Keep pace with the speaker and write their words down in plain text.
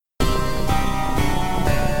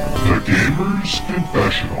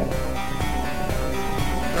Confessional.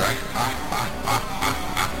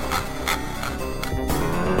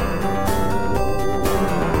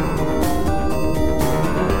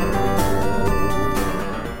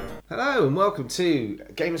 Hello and welcome to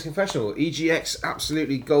Gamers Confessional, EGX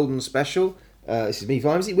Absolutely Golden Special. This is me,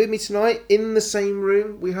 Vimesy. With me tonight, in the same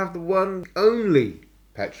room, we have the one, only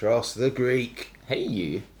Petros, the Greek. Hey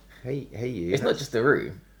you. Hey you. It's not just the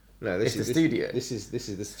room. No, It's the studio. This is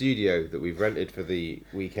the studio that we've rented for the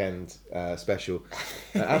weekend special.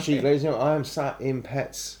 Actually, ladies and gentlemen, I am sat in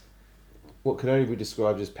Pet's, what can only be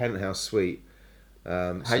described as penthouse suite.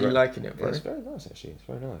 How you liking it, bro? It's very nice, actually. It's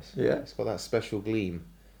very nice. Yeah? It's got that special gleam.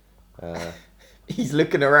 He's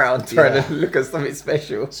looking around trying to look at something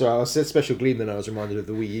special. So I said special gleam, then I was reminded of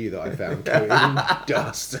the Wii U that I found coated in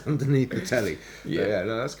dust underneath the telly. Yeah. So, yeah,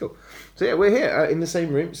 no, that's cool. So yeah, we're here in the same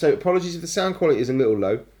room. So apologies if the sound quality is a little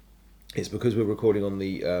low. It's because we're recording on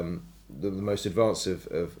the most advanced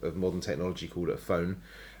of modern technology called a phone.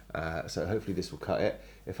 So hopefully this will cut it.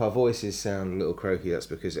 If our voices sound a little croaky, that's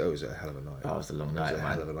because it was a hell of a night. Oh, it was a long night, It was a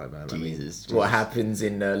man. hell of a night, man. Jesus. What happens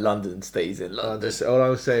in London stays in London. All I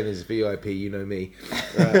was saying is VIP, you know me.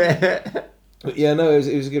 But yeah, no,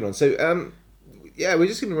 it was a good one. So, yeah, we're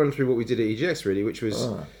just going to run through what we did at EGX, really, which was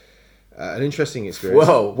an interesting experience.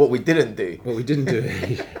 Well, what we didn't do. What we didn't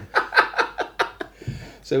do.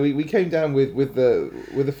 So we came down with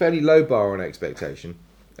a fairly low bar on expectation.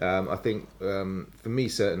 I think for me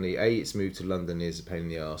certainly, A, it's moved to London is a pain in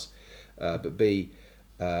the arse, but B,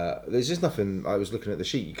 there's just nothing. I was looking at the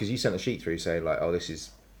sheet because you sent a sheet through saying like, oh, this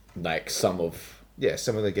is Like some of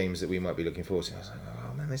the games that we might be looking forward to. I was like,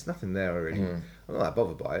 oh man, there's nothing there already. I'm not that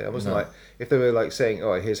bothered by it. I wasn't like, if they were like saying,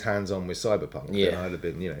 oh, here's hands on with Cyberpunk, then I'd have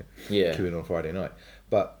been queuing on Friday night.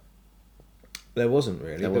 But there wasn't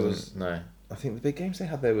really. There wasn't. No. I think the big games they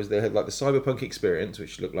had like the Cyberpunk experience,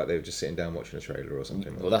 which looked like they were just sitting down watching a trailer or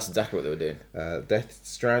something. Well, that's exactly what they were doing. Death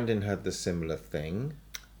Stranding had the similar thing.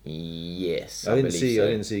 Yes, I didn't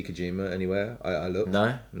believe see Kojima anywhere. I looked.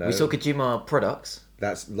 No. We saw Kojima products.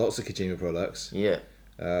 That's lots of Kojima products. Yeah.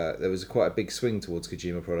 There was quite a big swing towards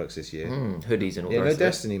Kojima products this year. Hoodies and all Yeah, the no rest of it.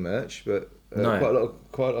 Destiny merch, but No.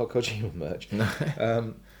 quite a lot of Kojima merch. No.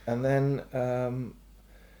 And then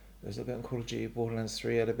there's a bit on Call of Duty. Borderlands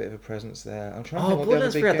 3 had a bit of a presence there. I'm trying to think what the other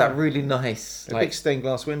Borderlands big 3 had game. that really nice, A big stained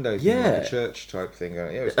glass window thing, Yeah. like a church type thing. Yeah,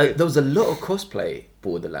 it was good. there was a lot of cosplay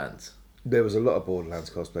Borderlands. There was a lot of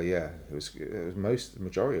Borderlands cosplay. Yeah, the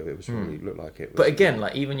majority of it was really looked like it. But again,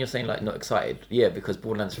 like even you're saying like not excited, yeah, because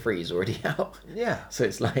Borderlands 3 is already out. Yeah. So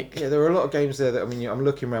it's like Yeah, there were a lot of games there that, I mean, I'm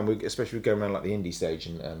looking around, especially going around like the indie stage,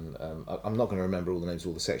 and I'm not going to remember all the names of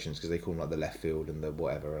all the sections because they call them like the left field and the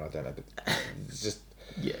whatever, and I don't know, but it's just,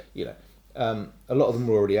 a lot of them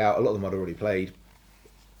were already out, a lot of them I'd already played,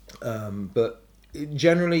 but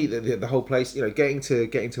generally the whole place, getting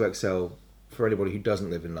to Excel for anybody who doesn't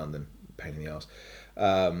live in London, pain in the arse,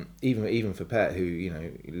 even for Pet, who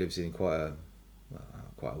lives in quite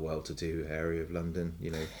a well-to-do area of London,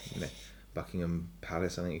 Buckingham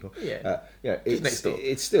Palace, I think you call it. It's next door.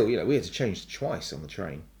 It's still, we had to change twice on the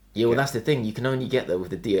train. yeah, well that's the thing. You can only get there with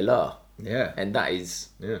the DLR, Yeah. and that is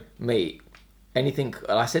Yeah. mate. Anything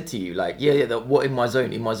I said to you, like what in my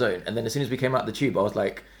zone, and then as soon as we came out the tube, I was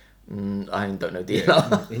like, I don't know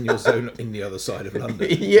DLR. In your zone, in the other side of London.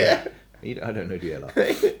 Yeah. I don't know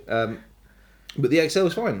DLR. But the XL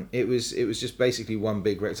was fine. It was just basically one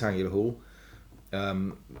big rectangular hall,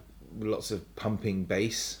 with lots of pumping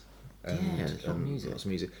bass. And, there's a lot of music. Lots of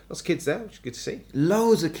music. Lots of kids there, which is good to see.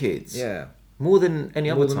 Loads of kids. Yeah. More than any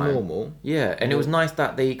More other than time. normal. Yeah, and it was nice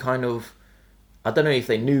that they kind of, I don't know if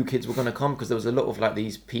they knew kids were going to come because there was a lot of like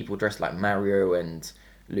these people dressed like Mario and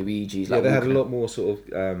Luigi's. Yeah, Like they had a walking- lot more sort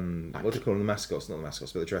of what do you call them? The mascots, not the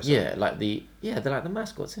mascots, but the dress. Yeah, they're like the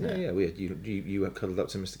mascots, isn't Yeah, it? yeah. We had, you cuddled up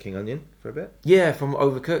to Mr. King Onion for a bit. Yeah, from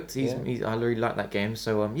Overcooked. I really like that game.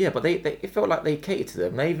 So but they it felt like they catered to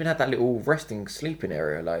them. They even had that little resting sleeping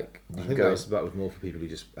area. Like I think that was more for people who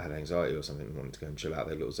just had anxiety or something and wanted to go and chill out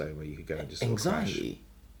their little zone where you could go and just sort of crash. Anxiety.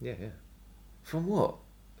 Yeah. From what?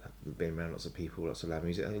 Being around lots of people, lots of loud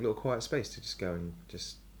music, and a little quiet space to just go and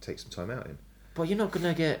just take some time out in. But you're not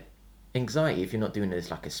gonna get anxiety if you're not doing this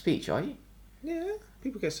like a speech, are you? Yeah,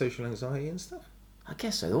 people get social anxiety and stuff. I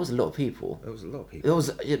guess so. There was a lot of people. There was a lot of people. There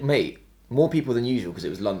was, mate, more people than usual because it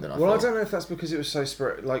was London. I don't know if that's because it was so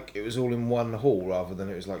spread, like it was all in one hall rather than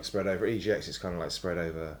it was like spread over. EGX is kind of like spread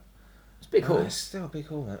over. It's a big hall. It's still a big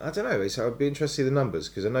hall, man. I don't know. I'd be interested to see the numbers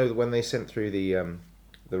because I know that when they sent through the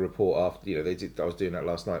report after, they did. I was doing that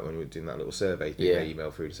last night when we were doing that little survey thing. They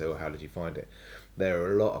emailed through to say, "Well, how did you find it?" There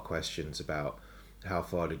are a lot of questions about how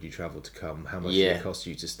far did you travel to come? How much Yeah. did it cost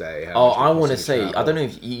you to stay? How Oh, much did it I cost want to you say, travel? I don't know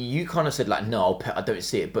if you kind of said like, no, I don't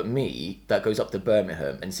see it. But me, that goes up to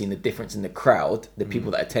Birmingham and seeing the difference in the crowd, the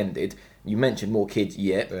people that attended. You mentioned more kids,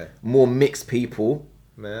 yeah. More mixed people.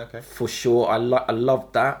 Yeah, okay. For sure, I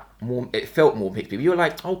loved that. More, it felt more mixed people. You were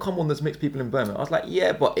like, oh, come on, there's mixed people in Birmingham. I was like,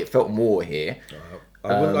 yeah, but it felt more here.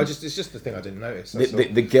 It's just the thing I didn't notice.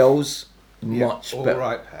 The girls, much all better.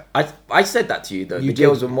 right, Pat. I said that to you though. You The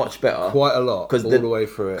girls did were much better. Quite a lot, all the way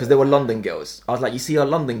through it. Because they were London girls. I was like, you see, our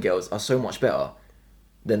London girls are so much better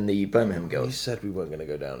than the Birmingham girls. You said we weren't going to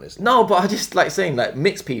go down this line. No, but I just like saying like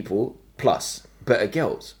mixed people plus better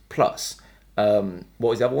girls plus what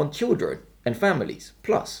was the other one? Children and families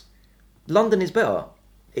plus. London is better.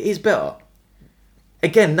 It is better.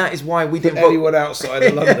 Again, that is why we didn't vote. Anyone outside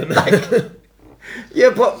of London. Yeah,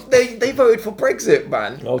 but they voted for Brexit,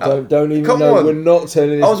 man. Oh, don't even. Come know. on. We're not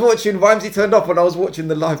turning this. I was watching Vimesy turned up and I was watching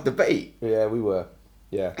the live debate. Yeah, we were.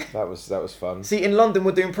 Yeah, that was fun. See, in London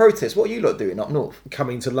we're doing protests. What are you lot doing up north?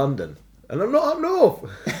 Coming to London. And I'm not up north.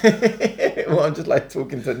 Well, I'm just like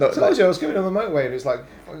talking to... I told you I was coming on the motorway and it's like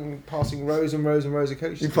fucking passing rows and rows and rows of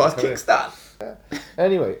coaches. You passed Kickstart. Yeah.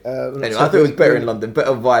 Anyway, I thought it was better in London.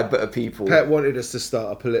 Better vibe, better people. Pet wanted us to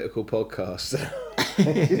start a political podcast.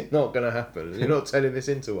 It's not going to happen. You're not turning this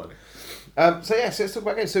into one. So let's talk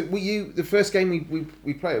about games. So the first game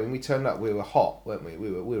we played, when we turned up, we were hot, weren't we?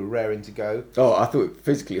 We were raring to go. Oh, I thought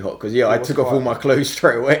physically hot because I took off all my clothes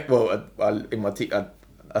straight away. Well,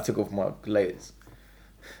 I took off my layers.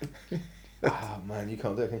 Oh man, you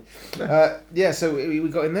can't do anything. So we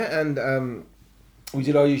got in there and we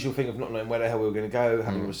did our usual thing of not knowing where the hell we were going to go,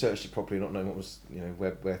 having researched it properly, not knowing what was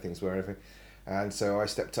where things were and everything. And so I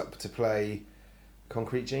stepped up to play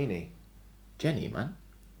Concrete Genie. Jenny, man.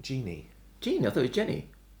 Genie. I thought it was Jenny.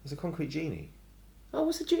 There's a Concrete Genie. Oh,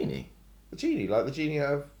 what's a genie? The genie, like the genie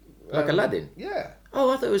out of... Like Aladdin? Yeah.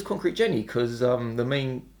 Oh, I thought it was Concrete Jenny because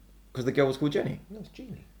the girl was called Jenny. No, it's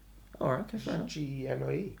Genie. Alright, okay, fair enough.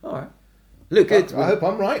 G-E-N-I-E. Alright. Look, good. I hope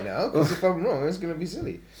I'm right now, because if I'm wrong, it's going to be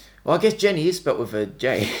silly. Well, I guess Jenny is spelled with a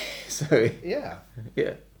J, so... Yeah.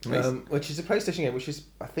 Yeah. Which is a PlayStation game, which is,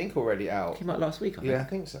 I think, already out. Came out last week, I think. Yeah, I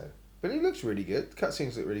think so. But it looks really good. The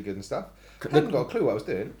cutscenes look really good and stuff. I hadn't got a clue what I was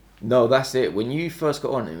doing. No, that's it. When you first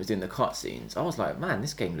got on and it was doing the cutscenes, I was like, man,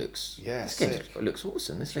 this game looks... Yeah, this game looks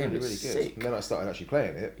awesome. This game looks really good. sick. And then I started actually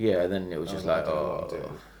playing it. Yeah, then it was just like,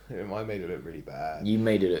 I made it look really bad. You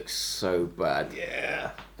made it look so bad.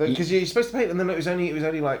 Yeah. Because you're supposed to paint, and then it was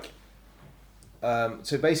only like...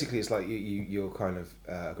 so basically it's like you're kind of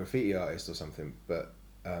a graffiti artist or something, but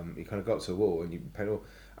you kind of got to a wall and you paint a wall,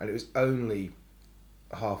 and it was only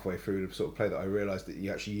halfway through the sort of play that I realised that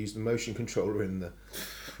you actually used the motion controller in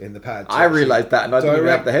the pad. I realised that, and I didn't even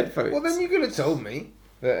have the headphones. Well, then you could have told me.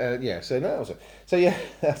 But, yeah, so no, so yeah,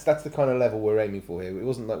 that's the kind of level we're aiming for here. It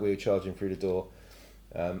wasn't like we were charging through the door,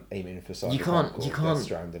 aiming for Cyberpunk or Death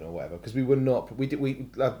Stranding or whatever, because we were not.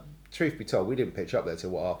 Truth be told, we didn't pitch up there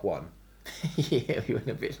till 1:30. Yeah, we went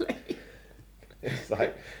a bit late. It's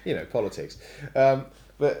like, politics.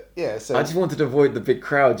 But yeah, so I just wanted to avoid the big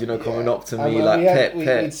crowd, coming up to me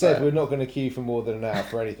we'd said we're not going to queue for more than an hour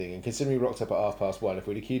for anything, and considering we rocked up at 1:30, if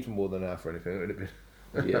we'd have queued for more than an hour for anything, it would have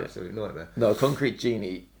been an absolute nightmare. No, Concrete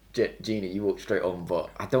Genie, you walked straight on,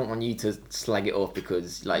 but I don't want you to slag it off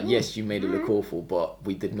because, yes, you made it look awful, but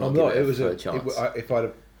we did not give it a chance. If I'd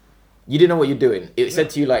have... You didn't know what you're doing. It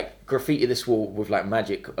said to you graffiti this wall with a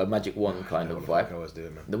magic wand kind of vibe. I was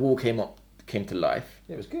doing, man. The wall came to life.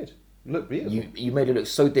 Yeah, it was good. Looked beautiful. You made it look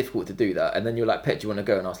so difficult to do that, and then you're like, "Pet, do you want to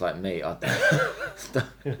go?" And I was like, "Mate, I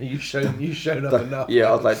don't." you shown up enough. Yeah,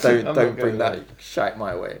 I was like, "Don't bring that shite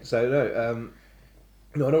my way." So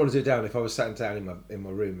no, I don't want to do it down. If I was sat down in my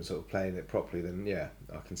room and sort of playing it properly, then yeah,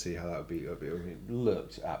 I can see how that would be. It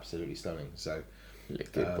looked absolutely stunning. So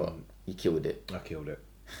looked good, but you killed it. I killed it,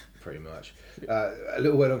 pretty much. A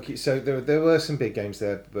little word on queue. So there were some big games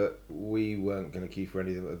there, but we weren't going to queue for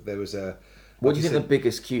any of them. There was a... What do you think the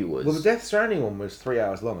biggest queue was? Well, the Death Stranding one was 3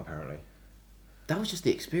 hours long, apparently. That was just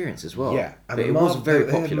the experience as well. Yeah, and it was very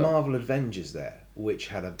popular. They had Marvel Avengers there, which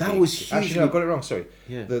had a... That was huge. Actually, no, I got it wrong, sorry.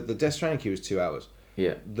 Yeah. The Death Stranding queue was 2 hours.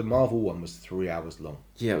 Yeah. The Marvel one was 3 hours long.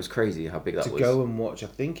 Yeah, it was crazy how big that was. To go and watch, I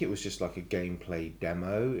think it was just like a gameplay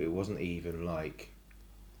demo. It wasn't even like...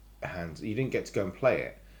 You didn't get to go and play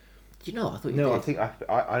it. I thought you did.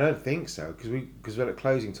 I don't think so, because at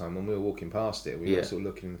closing time when we were walking past it, we were sort of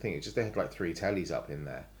looking and thinking. It's just they had like 3 tellies up in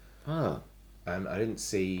there. Oh. And I didn't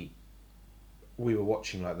see. We were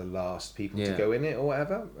watching like the last people to go in it or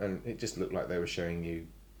whatever, and it just looked like they were showing you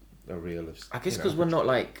a reel of. I guess because we're not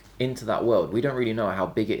like into that world, we don't really know how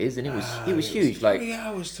big it is, and it was huge. 3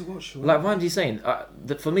 hours to watch. Like Vimesy's saying,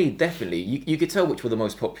 that for me, definitely, you could tell which were the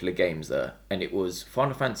most popular games there, and it was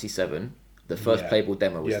Final Fantasy VII. The first playable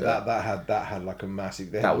demo was there. that had like a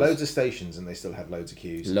massive. They had loads of stations, and they still had loads of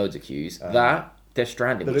queues. That Death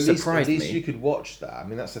Stranding, but which surprised me. At least you could watch that. I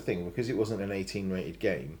mean, that's the thing, because it wasn't an 18 rated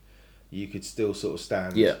game. You could still sort of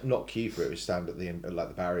stand, not queue for it, but stand at the end, like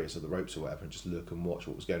the barriers or the ropes or whatever, and just look and watch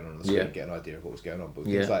what was going on the screen, get an idea of what was going on. But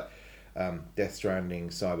things like Death Stranding,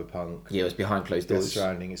 Cyberpunk, it was behind closed doors. Death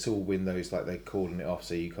Stranding, it's all windows, like they're calling it off,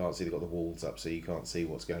 so you can't see. They've got the walls up, so you can't see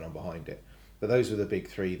what's going on behind it. But those were the big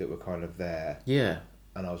three that were kind of there. Yeah.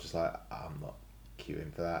 And I was just like, I'm not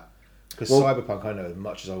queuing for that. Because Cyberpunk, I know as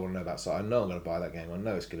much as I want to know about. So I know I'm going to buy that game. I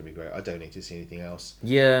know it's going to be great. I don't need to see anything else.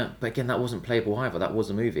 Yeah, but again, that wasn't playable either. That was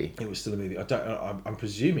a movie. It was still a movie. I'm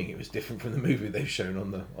presuming it was different from the movie they've shown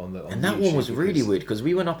on the. And that one was really weird because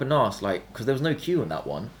we went up and asked, like, because there was no queue on that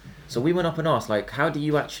one. So we went up and asked, like, how do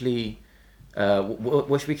you actually?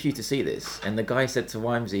 Where should we queue to see this? And the guy said to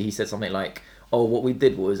Vimesy, he said something like, "Oh, what we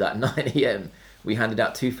did was at 9 a.m. we handed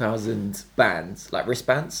out 2,000 bands, like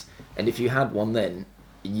wristbands, and if you had one, then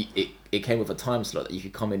it came with a time slot that you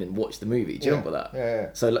could come in and watch the movie." Do you remember that? Yeah.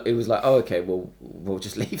 So it was like, oh, okay, well, we'll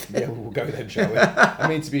just leave then. Yeah, we'll go then, shall we? I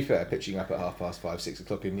mean, to be fair, pitching up at 5:30, 6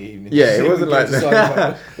 o'clock in the evening. Yeah, it wasn't like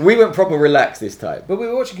that. We went proper relaxed this time. But we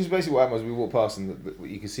were watching, because basically what happened was we walked past and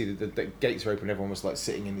you could see that the gates were open. Everyone was like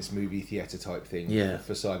sitting in this movie theatre type thing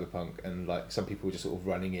for Cyberpunk, and like some people were just sort of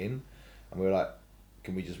running in, and we were like,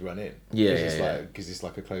 can we just run in? Because it's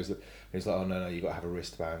like a closed. And it's like, oh no, you got to have a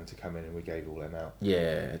wristband to come in, and we gave all them out.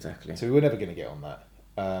 Yeah, exactly. So we were never going to get on that.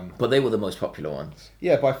 But they were the most popular ones.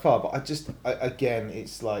 Yeah, by far. But again,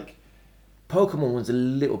 it's like Pokemon was a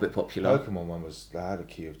little bit popular. Pokemon one I had a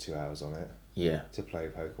queue of 2 hours on it. Yeah. To play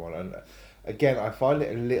Pokemon, and again, I find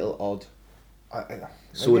it a little odd.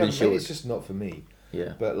 Sword and Shield. Maybe it's just not for me.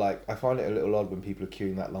 Yeah. But like, I find it a little odd when people are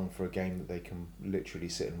queuing that long for a game that they can literally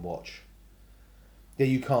sit and watch. Yeah,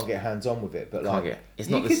 you can't get hands on with it, but like it's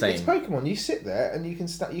not the same. It's Pokemon. You sit there and you can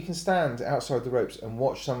stand outside the ropes and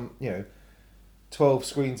watch some 12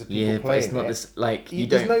 screens of people playing. But it's not this like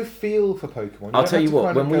There's no feel for Pokemon. I'll tell you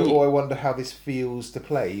what. When I wonder how this feels to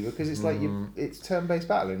play, because it's like it's turn-based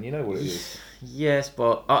battling. You know what it is. Yes,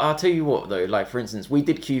 but I'll tell you what though. Like for instance, we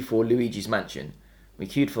did queue for Luigi's Mansion. We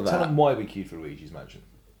queued for that. Tell them why we queued for Luigi's Mansion.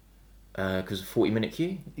 Because 40-minute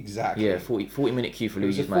queue. Exactly. Yeah, 40-minute queue for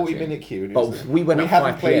Luigi's Mansion. It was a 40-minute queue. But we went at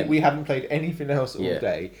 5 p.m. We haven't played anything else all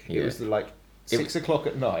day. It was like 6 o'clock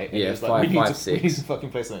at night. And it was like, 6. We need to fucking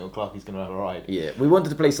play something, or Clarky's going to have a ride. Yeah, we wanted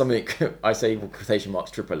to play something, I say quotation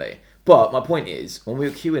marks, AAA. But my point is, when we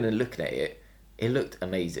were queuing and looking at it, it looked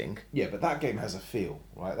amazing. Yeah, but that game has a feel,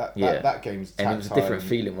 right? That game's tactile. And it was a different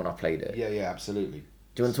feeling when I played it. Yeah, absolutely.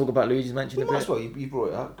 Do you want to talk about Luigi's Mansion a bit? Might as well. You brought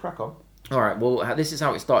it up. Crack on. All right, well, this is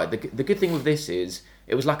how it started. The good thing with this is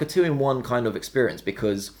it was like a 2-in-1 kind of experience,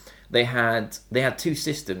 because they had 2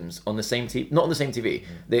 systems on the same TV, not on the same TV.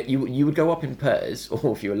 You would go up in pairs,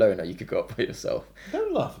 or if you're a loner, you could go up by yourself.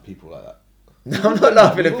 Don't laugh at people like that. No, I'm not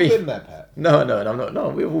laughing at people. You've all been there, Pat. No, I'm not. No,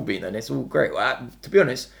 we've all been there, and it's all great. Well, to be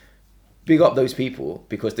honest, big up those people,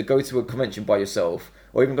 because to go to a convention by yourself,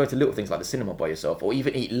 or even go to little things like the cinema by yourself, or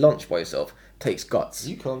even eat lunch by yourself, takes guts.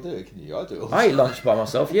 You can't do it, can you? I do it. I eat lunch by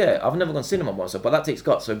myself, yeah. I've never gone cinema by myself, but that takes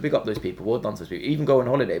guts. So big up those people. Well done to those people. Even go on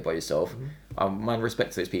holiday by yourself. Man,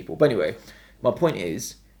 respect to those people. But anyway, my point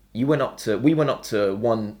is, we went up to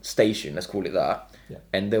one station, let's call it that. Yeah.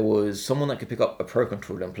 And there was someone that could pick up a Pro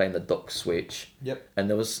Controller and play in the dock switch. Yep. And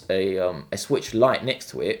there was a Switch Lite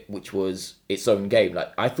next to it, which was its own game.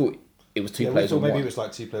 Like, I thought it was 2 players. Maybe it was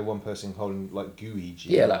like 2 player, 1 person holding like GUI.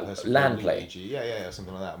 Yeah, like LAN play. Yeah,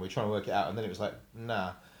 something like that. And we were trying to work it out, and then it was like,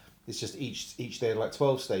 nah, it's just each they had like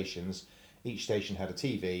 12 stations. Each station had a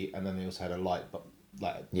TV, and then they also had a light, but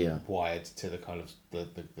wired to the kind of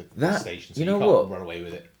the station. So you can't run away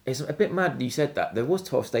with it. It's a bit mad that you said that. There was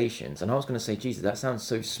 12 stations, and I was going to say, Jesus, that sounds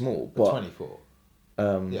so small. But 24.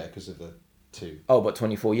 Yeah, because of the 2. Oh, but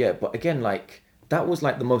 24, yeah. But again, like, that was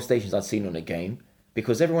like the most stations I'd seen on a game.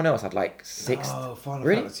 Because everyone else had like 6. Oh, Final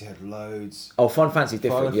Fantasy had loads. Oh, Final Fantasy's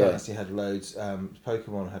different, Final Fantasy had loads.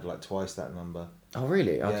 Pokemon had like twice that number. Oh,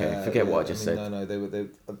 really? Okay, forget what I just said. No,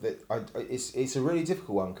 it's a really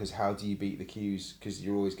difficult one, because how do you beat the queues? Because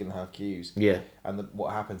you're always going to have queues. Yeah. And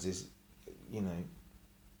what happens is,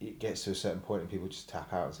 it gets to a certain point and people just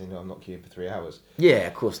tap out and say, no, I'm not queuing for 3 hours. Yeah,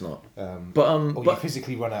 of course not. Or you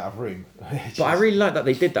physically run out of room. But I really like that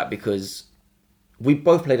they did that, because we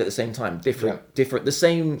both played at the same time. Different, the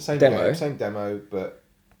same demo. Same demo, but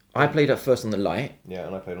I played at first on the light. Yeah,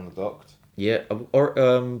 and I played on the docked. Yeah,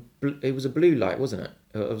 or it was a blue light, wasn't it?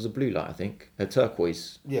 It was a blue light, I think. A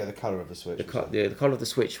turquoise. Yeah, the colour of the Switch. The color of the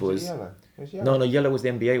Switch Was was. it yellow? It was No, yellow. no, yellow was the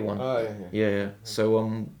NBA one. Oh, yeah, Yeah, yeah.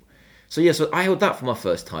 So I held that for my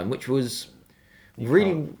first time, which was really.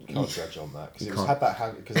 You can't judge on that because You it can't.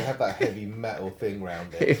 had that heavy metal thing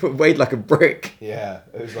round it. It weighed like a brick. Yeah,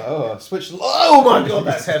 it was like, oh, Switch. Oh my god,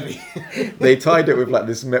 that's heavy. They tied it with like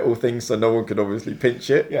this metal thing so no one could obviously pinch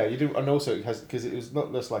it. Yeah, you do, and also it has, because it was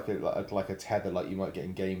not just like a tether like you might get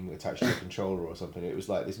in game attached to a controller or something. It was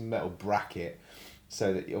like this metal bracket,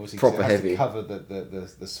 so that obviously 'cause Proper it has heavy. to cover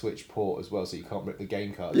the Switch port as well, so you can't rip the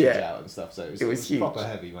game cartridge out and stuff. So it was huge. proper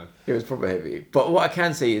heavy, man. It was proper heavy. But what I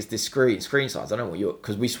can say is this screen size. I don't know what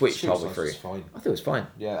because we switched Screen halfway size through. was fine. I think it was fine.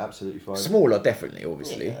 Yeah, absolutely fine. Smaller, definitely,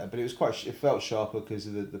 obviously. Yeah, but it was it felt sharper because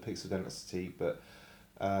of the pixel density, but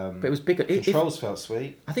But it was bigger. controls felt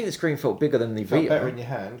sweet. I think the screen felt bigger than the It felt better in Vita.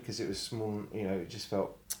 your hand because it was small. You know, it just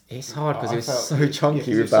felt. It's hard because I it was felt- so chunky 'cause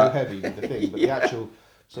it with was that. so heavy with the thing, but the actual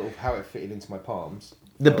sort of how it fitted into my palms.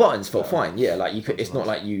 The buttons felt better. fine. Yeah, like you could. Felt It's not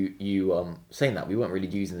nice. like you saying that we weren't really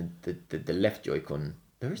using the left Joy-Con.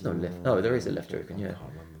 There is no left. No, there is a left Joy-Con. Yeah, I can't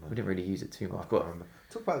remember. we didn't really use it too I much. can't But remember.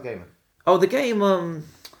 Talk about the game. the game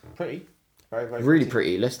Pretty, very very really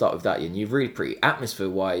pretty. Let's start with that. Ian. You're really pretty. Atmosphere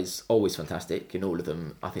wise, always fantastic in all of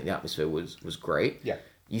them. I think the atmosphere was great. Yeah.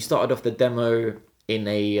 You started off the demo in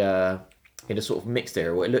a sort of mixed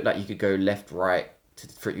area where it looked like you could go left, right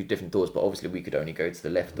through different doors, but obviously we could only go to the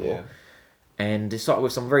left door. Yeah. And it started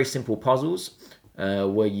with some very simple puzzles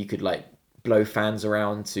where you could like blow fans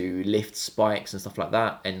around to lift spikes and stuff like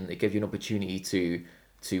that, and it gave you an opportunity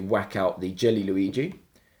to whack out the Jelly Luigi.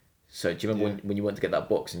 So do you remember when you went to get that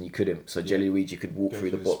box and you couldn't? So Jelly Luigi could walk Go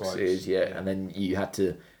through the through the boxes, spikes, yeah, and then you had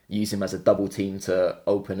to use him as a double team to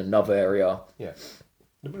open another area. Yeah.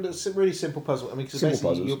 It's a really simple puzzle. I mean, because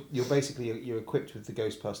Simple basically puzzles. you're equipped with the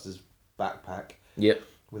Ghostbusters backpack Yep,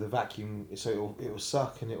 with a vacuum, so it'll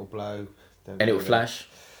suck and it'll blow. and it would flash.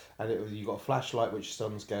 And you got a flashlight which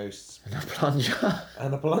stuns ghosts And a plunger.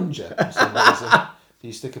 and a plunger for some reason.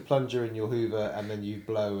 You stick a plunger in your Hoover and then you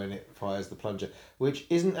blow and it fires the plunger, which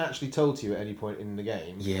isn't actually told to you at any point in the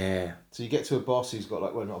game. Yeah. So you get to a boss who's got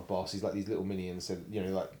like, well, not a boss, he's like these little minions. So, you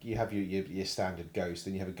know, like you have your standard ghost,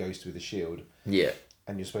 then you have a ghost with a shield. Yeah.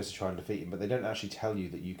 And you're supposed to try and defeat him, but they don't actually tell you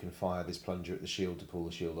that you can fire this plunger at the shield to pull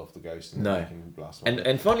the shield off the ghost. And No. you can blast him.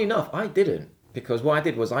 And funnily enough, I didn't, because what I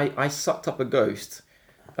did was I sucked up a ghost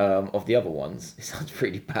of the other ones. It sounds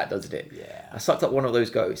pretty bad, doesn't it? Yeah. I sucked up one of those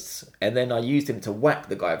ghosts, and then I used him to whack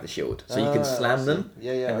the guy with the shield, so you can slam them.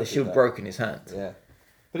 Yeah, yeah. And I the did shield that. broke in his hand. Yeah,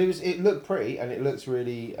 but it looked pretty and it looked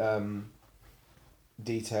really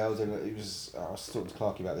detailed, and it was. I was talking to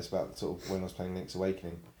Clarky about this sort of when I was playing Link's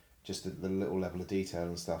Awakening, just the little level of detail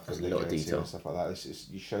and stuff. There's that a they lot of go into detail. and stuff like that.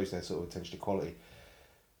 It shows their sort of attention to quality.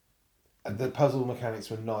 And the puzzle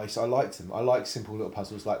mechanics were nice. I liked them. I like simple little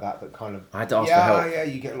puzzles like that kind of. I had to ask for help. Yeah,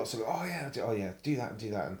 you get lots of. Oh yeah, do that and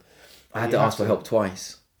do that. And I had you to ask for help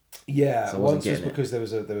twice. Yeah, So I wasn't once was getting it. because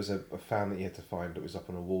there was a fan that you had to find that was up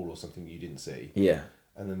on a wall or something you didn't see, Yeah.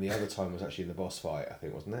 and then the other time was actually in the boss fight. I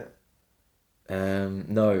think, wasn't it?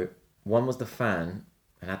 No, one was the fan,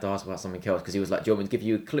 and I had to ask about something else because he was like, "Do you want me to give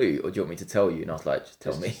you a clue, or do you want me to tell you?" And I was like, "Just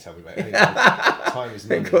tell me." Just tell me, mate. Time is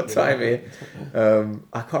money. Ain't got you know? time here.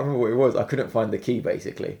 I can't remember what it was. I couldn't find the key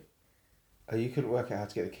basically. Oh, you couldn't work out how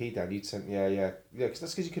to get the key down. You'd send, because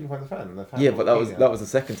that's because you couldn't find the fan. And the fan Yeah, got but the that key was down. that was the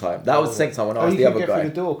second time. That was the second time when I asked you the couldn't other get guy. through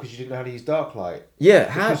the door because you didn't know how to use dark light. Yeah,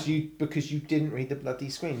 how? Because you didn't read the bloody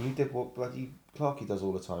screen. You did what bloody Clarky does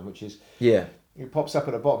all the time, which is Yeah, it pops up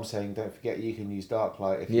at the bottom saying, "Don't forget you can use dark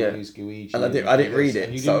light if you Yeah. use Guiji." and I didn't read it.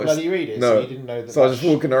 And you so I didn't was- bloody read it, No, so you didn't know that. so I was just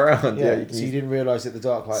walking around. Yeah, Yeah, so you didn't realise that the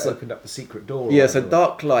dark light So- opened up the secret door. or yeah. So whatever.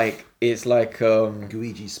 dark light is like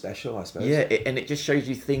Guiji's special, I suppose. yeah, and it just shows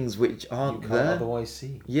you things which you aren't can't there. otherwise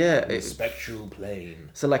see. Yeah, The spectral plane.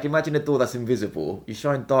 so like imagine a door that's invisible. You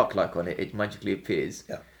shine dark light on it, it magically appears.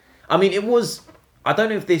 Yeah. I mean, it was. I don't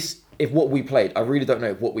know if what we played. I really don't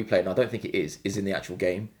know if what we played, and I don't think it is in the actual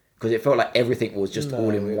game because it felt like everything was just all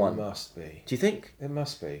in one. It must be. Do you think? It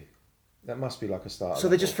must be. That must be like a start. So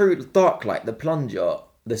they just threw dark light, the plunger,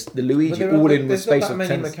 the Luigi But all in with there's space not that of many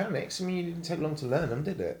 10. mechanics. I mean, you didn't take long to learn them,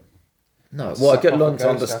 did it? No, Like, well, I suck get off learned a to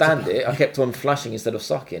ghost, understand that's a- it. I kept on flashing instead of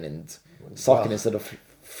sucking and sucking Well. instead of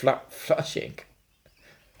flashing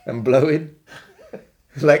and blowing.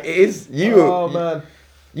 Like it is Oh man,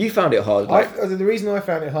 you found it hard. Like the reason I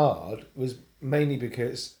found it hard was mainly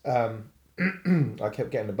because I kept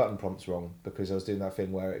getting the button prompts wrong because I was doing that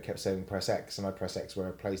thing where it kept saying press X and I press X where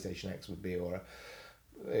a PlayStation X would be or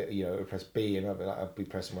press B, and I'd be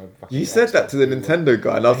pressing my fucking You said that Xbox to the key. Nintendo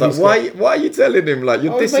guy, and I was like, why are you telling him? Like,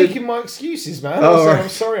 you're I was dissing... making my excuses, man. Oh, I'm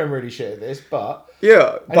right. sorry, I'm really shit at this, but...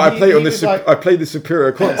 Yeah, but I play on the like... I play the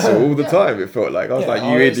superior console all the time. It felt like I was like,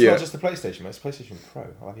 you idiot. It's not just the PlayStation, mate. It's PlayStation Pro.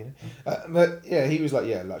 I love you. But yeah, he was like,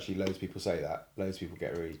 yeah, actually, loads of people say that. Loads of people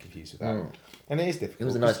get really confused with that, and it is difficult. He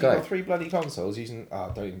was a nice guy. You've got 3 bloody consoles using.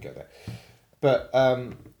 Oh, don't even get there. But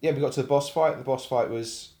yeah, we got to the boss fight. The boss fight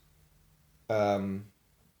was. It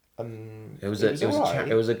was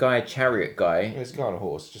a guy, a chariot guy. It was a guy on a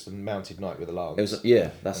horse, just a mounted knight with a lance.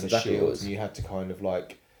 That's exactly what it was. And you had to kind of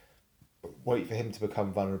like wait for him to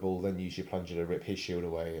become vulnerable, then use your plunger to rip his shield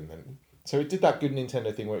away, and then so it did that good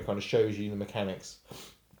Nintendo thing where it kind of shows you the mechanics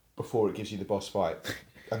before it gives you the boss fight,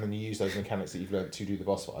 and then you use those mechanics that you've learned to do the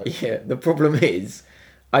boss fight. Yeah, the problem is,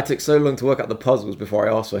 I took so long to work out the puzzles before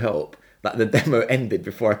I asked for help that the demo ended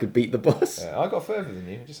before I could beat the boss. Yeah, I got further than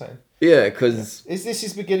you. I'm just saying. Yeah, because this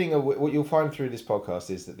is beginning of what you'll find through this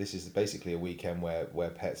podcast is that this is basically a weekend where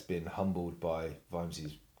Pet's been humbled by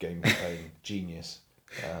Vimesy's game playing genius.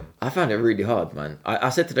 I found it really hard, man. I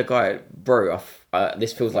said to the guy, bro,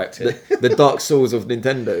 this feels like the Dark Souls of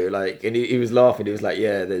Nintendo. Like, and he was laughing. He was like,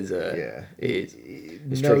 yeah, there's a... Yeah.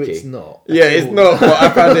 It's no, tricky. it's not. Yeah, it's not. But I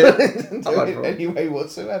found it... any way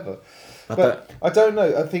whatsoever. But I don't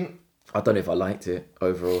know. I don't know if I liked it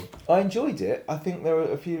overall. I enjoyed it. I think there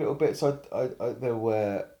were a few little bits. There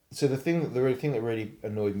were... So the thing that really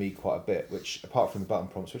annoyed me quite a bit, which apart from the button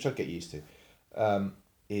prompts, which I'd get used to,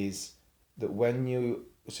 is that when you...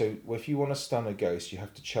 So if you want to stun a ghost, you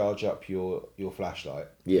have to charge up your flashlight,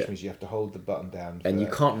 which means you have to hold the button down and you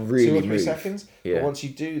can't really 2 or 3 seconds. Yeah. But once you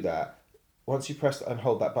do that, once you press and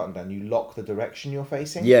hold that button down, you lock the direction you're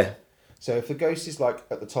facing. Yeah. So if the ghost is like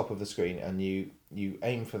at the top of the screen and you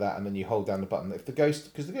aim for that and then you hold down the button, if the ghost,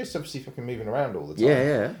 because the ghost's obviously fucking moving around all the time.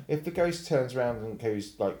 Yeah. If the ghost turns around and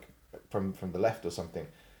goes like from the left or something,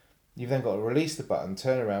 you've then got to release the button,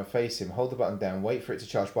 turn around, face him, hold the button down, wait for it to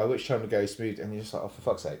charge, by which time the ghost moved, and you're just like, oh, for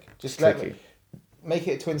fuck's sake. Just make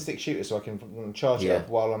it a twin stick shooter so I can charge it up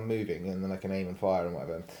while I'm moving, and then I can aim and fire and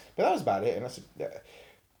whatever. But that was about it, and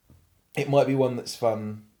it might be one that's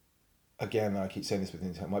fun. Again, I keep saying this with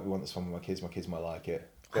Nintendo, it might be one that's fun with my kids. My kids might like it.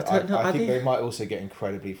 But I think they might also get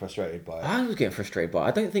incredibly frustrated by it. I was getting frustrated by it.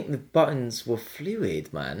 I don't think the buttons were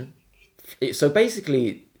fluid, man. So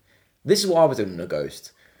basically, this is what I was doing in a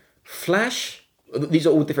Ghost. Flash, these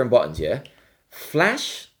are all different buttons, yeah?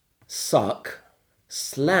 Flash, suck,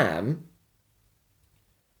 slam,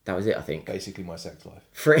 that was it, I think. Basically my sex life.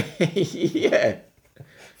 Yeah.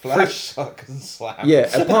 Flash, suck, and slam.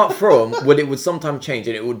 Yeah, apart from when it would sometimes change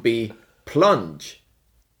and it would be plunge.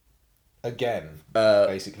 Again,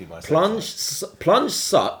 basically my plunge, sex life. Plunge,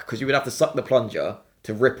 suck, because you would have to suck the plunger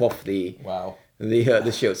to rip off the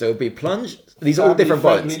shield. So it would be plunge. These are all different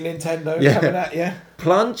buttons. Nintendo coming at you.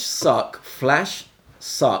 Plunge, suck, flash,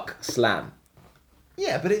 suck, slam.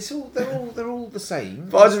 Yeah, but they're all the same.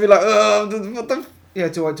 But I'd just be like, what the... Yeah,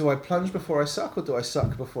 do I plunge before I suck, or do I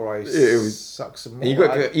suck before I suck some more? You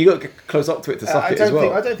got to get close up to it to suck it as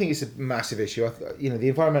well. I don't think it's a massive issue. The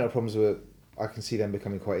environmental problems I can see them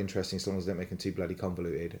becoming quite interesting as long as they don't make them too bloody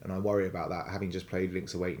convoluted, and I worry about that, having just played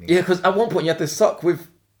Link's Awakening. Yeah, because at one point you had to suck with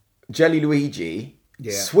Jelly Luigi,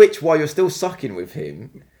 switch while you're still sucking with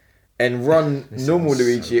him, and run normal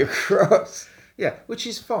Luigi across. Yeah, which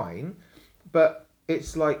is fine, but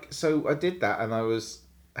it's like, so I did that, and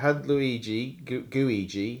had Luigi,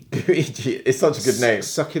 Gooigi. Gooigi, it's such a good name.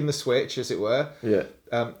 Sucking the switch, as it were. Yeah.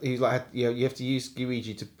 He's like, you have to use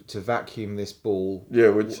Gooigi to vacuum this ball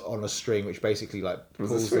on a string, which basically like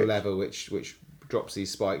pulls the lever, which drops these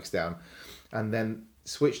spikes down, and then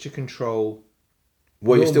switch to control.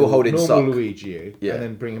 Well, you're still holding normal suck. Luigi, and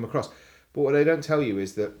then bring him across. But what they don't tell you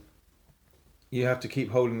is that you have to keep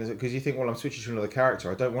holding this, because you think, well, I'm switching to another character.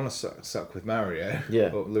 I don't want to suck with Mario.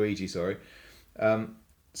 Or Luigi, sorry.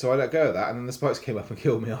 So I let go of that, and then the spikes came up and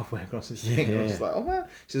killed me halfway across this thing. And I was just like, oh man.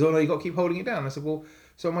 She says, oh no, you got to keep holding it down. I said, well,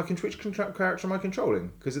 so which character am I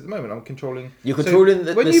controlling? Because at the moment I'm controlling. You're controlling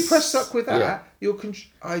when you press suck with that, you're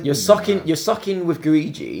sucking. You're sucking with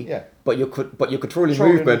Luigi. Yeah. But you're controlling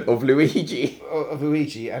movement of Luigi. Of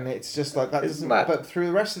Luigi, and it's just like that. Doesn't. But through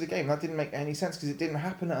the rest of the game, that didn't make any sense because it didn't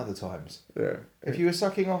happen at other times. Yeah. If you were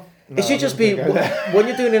sucking off, it should just be when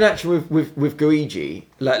you're doing an action with Luigi.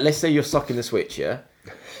 Like, let's say you're sucking the switch, yeah.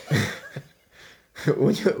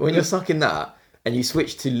 when you're sucking that and you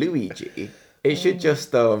switch to Luigi, it should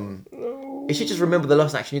just remember the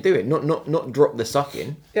last action you're doing, not drop the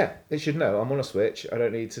sucking. Yeah, it should know I'm on a switch. I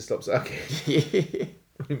don't need to stop sucking.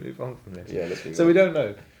 We move on from this. Yeah, let's move on. We don't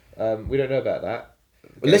know. We don't know about that.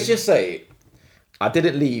 Well, let's just say I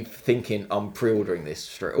didn't leave thinking I'm pre-ordering this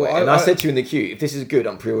straight away. Well, I said to you in the queue, if this is good,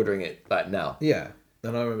 I'm pre-ordering it like now. Yeah.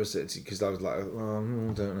 And I remember because I was like, I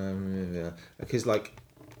don't know, because like,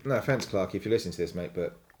 no offense, Clark, if you're listening to this, mate,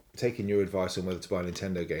 but taking your advice on whether to buy a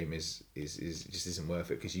Nintendo game is just isn't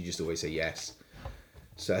worth it because you just always say yes.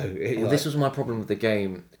 So this was my problem with the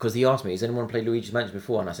game because he asked me, "Has anyone played Luigi's Mansion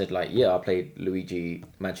before?" And I said, "Like, yeah, I played Luigi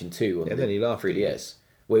Mansion 2 on then he laughed 3DS."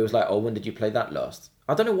 Where he was like, "Oh, when did you play that last?"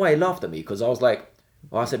 I don't know why he laughed at me because I was like,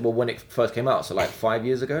 I said, "Well, when it first came out, so like 5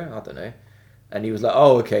 years ago, I don't know." And he was like,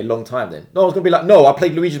 "Oh, okay, long time then." No, I was gonna be like, "No, I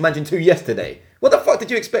played Luigi's Mansion 2 yesterday." What the fuck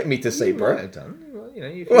did you expect me to say, You bro? might have done. Well,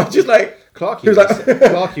 you Well, just like Clarky. He was like,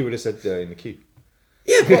 Clarky would have said in the queue.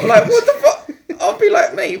 "Yeah, but like, what the fuck?" I'll be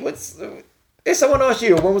like, "Mate, what's?" If someone asked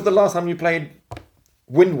you, when was the last time you played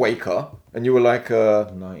Wind Waker, and you were like,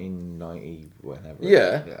 1990, whenever.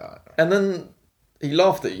 Yeah. And then he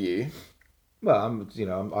laughed at you. Well,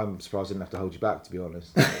 I'm surprised I didn't have to hold you back, to be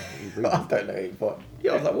honest. I don't know, but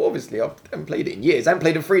yeah, I was like, well, obviously, I haven't played it in years. I haven't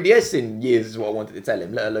played a 3DS in years, is what I wanted to tell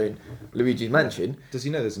him, let alone Luigi's Mansion. Does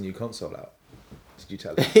he know there's a new console out? Did you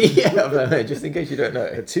tell him? Yeah, I don't know, just in case you don't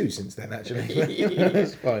know. Had two since then, actually.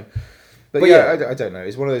 That's fine. But yeah, I don't know.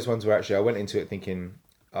 It's one of those ones where actually I went into it thinking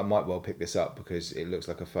I might well pick this up because it looks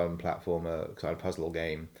like a fun platformer kind of puzzle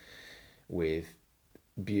game with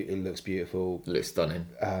it looks beautiful. It looks stunning.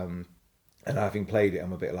 And having played it,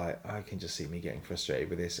 I'm a bit like, I can just see me getting frustrated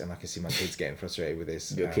with this, and I can see my kids getting frustrated with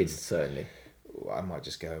this. Your kids, certainly. I might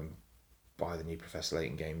just go and buy the new Professor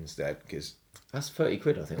Layton game instead, because... That's 30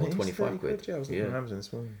 quid, I think, or 25 quid. Yeah, I was looking on Amazon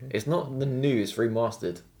this morning. Yeah. It's not the new, it's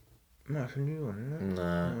remastered. No, it's a new one, isn't it?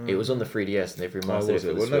 No, it was on the 3DS, and they've remastered it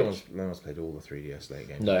for the Switch. No one's played all the 3DS Layton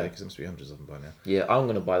games, no, because there must be hundreds of them by now. Yeah, I'm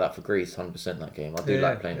going to buy that for Greece, 100% that game. I do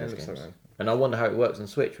like playing those games. Like and I wonder how it works on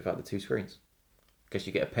Switch without the two screens. Guess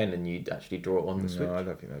you get a pen and you actually draw it on the Switch. No, I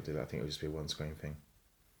don't think they'll do that. I think it'll just be a one screen thing.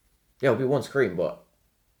 Yeah, it'll be one screen, but...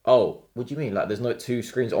 Oh, what do you mean? Like, there's no two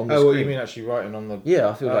screens on the screen? Oh, well, you mean actually writing on the... Yeah,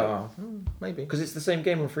 I feel like... maybe. Because it's the same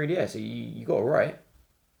game on 3DS, so you got to write.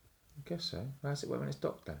 I guess so. How's it work when it's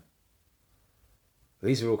docked, then?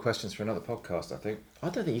 These are all questions for another podcast, I think. I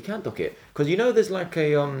don't think you can dock it. Because there's like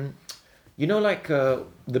a...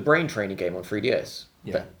 the brain training game on 3DS?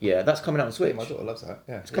 Yeah. That's coming out on Switch. My daughter loves that.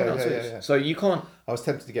 Yeah, it's coming out on Switch. Yeah. So you can't... I was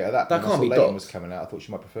tempted to get her that. That can't be Layton docked. Was coming out. I thought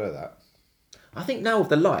she might prefer that. I think now with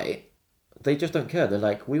the Lite, they just don't care. They're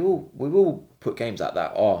like, we will put games out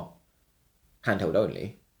that are handheld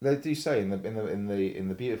only. They do say in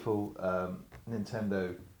the beautiful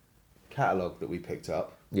Nintendo catalog that we picked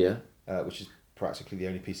up. Yeah. Which is practically the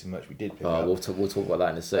only piece of merch we did pick up. We'll talk about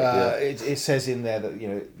that in a sec. It says in there that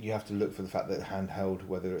you have to look for the fact that handheld,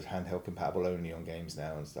 whether it's handheld compatible only on games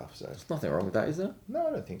now and stuff. So there's nothing wrong with that, is there? No,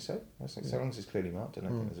 I don't think so. So long as it's clearly marked, I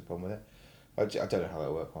don't think there's a problem with it. I don't know how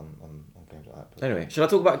that'll work on games like that. But... Anyway, should I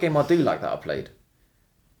talk about a game I do like that I played?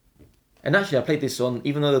 And actually, I played this on,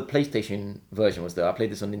 even though the PlayStation version was there, I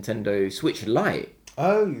played this on Nintendo Switch Lite.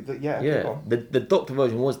 Oh, yeah. The doctor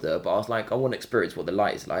version was there, but I was like, I want to experience what the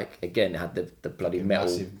Lite is like. Again, it had the bloody metal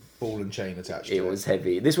massive ball and chain attached to it. It was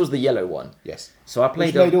heavy. This was the yellow one. Yes. So I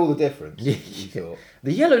played. Which made all the difference. Yeah. You thought.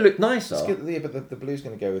 The yellow looked nicer. It's good, yeah, but the blue's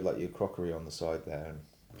going to go with like your crockery on the side there. And...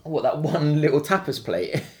 What, that one little tapas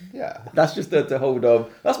plate? Yeah. That's just to hold on.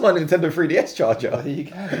 That's my Nintendo 3DS charger. There you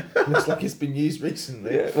go. Looks like it's been used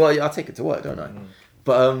recently. Yeah. Well, I take it to work, don't I?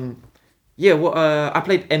 But I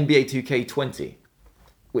played NBA 2K20,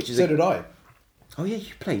 which is. So did I. Oh yeah,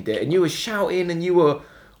 you played it, and you were shouting, and you were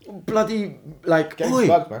bloody like. Game's Oi!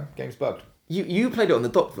 bugged, man. Game's bugged. You played it on the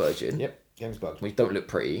dock version. Yep. Game's bugged. Which don't look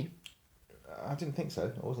pretty. I didn't think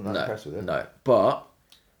so. I wasn't that impressed with it. No, but.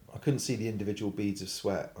 I couldn't see the individual beads of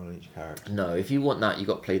sweat on each character. No, if you want that, you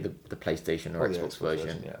got to play the PlayStation or Xbox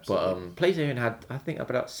version. Yeah, but PlayStation had, I think,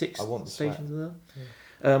 about 6 stations of them.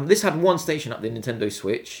 Yeah. This had one station up the Nintendo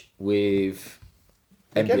Switch with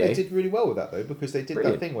NBA. Again, they did really well with that though, because they did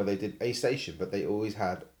that thing where they did a station, but they always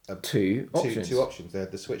had two options. They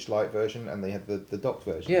had the Switch Lite version and they had the docked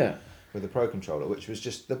version. Yeah. With the Pro Controller, which was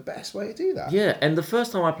just the best way to do that. Yeah, and the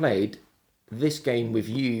first time I played this game with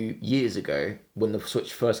you years ago when the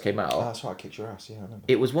Switch first came out. Oh, that's right, I kicked your ass, yeah, I remember.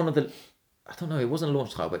 It was one of the, I don't know, it wasn't a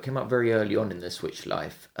launch title, but it came out very early on in the Switch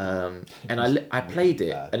life. And I played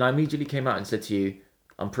it, and I immediately came out and said to you,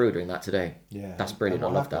 I'm pre-ordering that today. Yeah. That's brilliant, I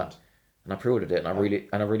love that. And I pre-ordered it, and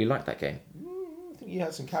I really liked that game. I think you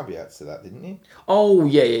had some caveats to that, didn't you? Oh,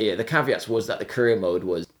 yeah. The caveats was that the career mode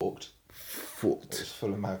was... Fucked. It was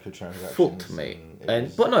full of microtransactions. Fucked, mate.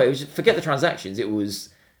 But no, it was, forget the transactions, it was...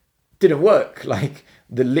 Didn't work. Like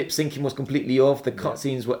the lip syncing was completely off. The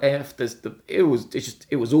cutscenes were effed.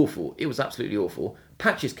 It was awful. It was absolutely awful.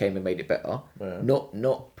 Patches came and made it better. Yeah.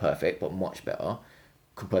 Not perfect, but much better.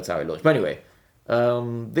 compared to how it launched. But anyway,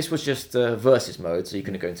 this was just versus mode, so you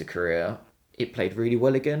can go into career. It played really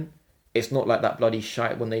well again. It's not like that bloody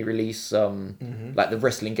shite when they release like the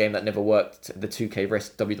wrestling game that never worked, the 2K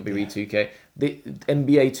WWE 2K. The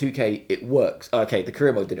NBA 2K, it works. Okay, the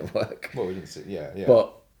career mode didn't work. Well, we didn't see, yeah.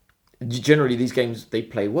 But generally these games, they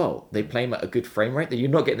play well. They play them at a good frame rate. You're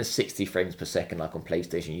not getting the 60 frames per second like on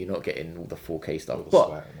PlayStation. You're not getting all the 4K stuff. But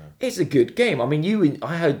sweat, no. It's a good game. I mean,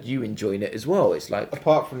 I heard you enjoying it as well. It's like...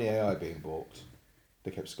 Apart from the AI being balked,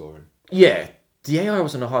 they kept scoring. Yeah. The AI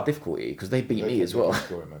was on a hard difficulty because they beat me as well.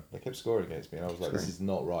 They kept scoring against me, and I was like, "This is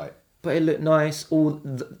not right." But it looked nice.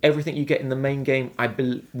 Everything you get in the main game, in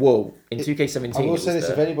 2K17. I will say this: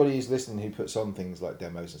 if anybody is listening who puts on things like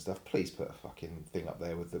demos and stuff, please put a fucking thing up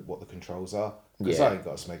there with what the controls are, because I ain't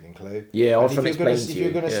got a smoking clue. Yeah, I'll try to explain to you. If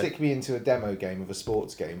you're going to stick me into a demo game of a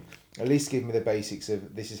sports game, at least give me the basics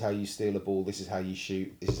of this is how you steal a ball, this is how you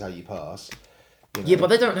shoot, this is how you pass. You know? Yeah, but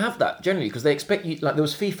they don't have that generally because they expect you. Like there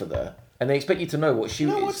was FIFA there. And they expect you to know what shoot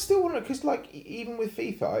is. No, I still want to, because like even with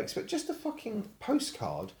FIFA, I expect just a fucking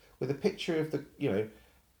postcard with a picture of the,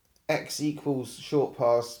 X equals short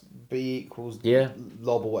pass, B equals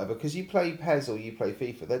lob or whatever. Because you play PES or you play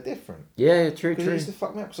FIFA, they're different. Yeah, true. Because it used to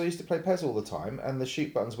fuck me up. Because I used to play PES all the time, and the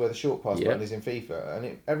shoot button's where the short pass button is in FIFA.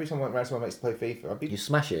 And every time I went round to my mates to play FIFA, I'd be... You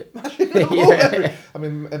smash it. I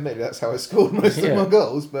mean, admittedly, that's how I scored most of my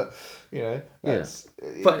goals, but, that's...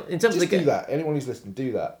 But in terms of the game... do that. Anyone who's listening,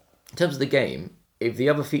 do that. In terms of the game, if the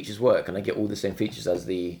other features work and I get all the same features as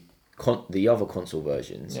the other console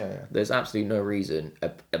versions, there's absolutely no reason,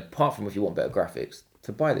 apart from if you want better graphics,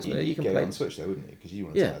 to buy this. You can get play it on Switch though, wouldn't you? Because you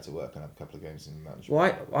want to to work and have a couple of games in that.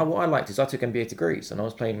 Well, what I liked is I took NBA to Greece and I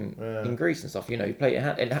was playing in Greece and stuff. You play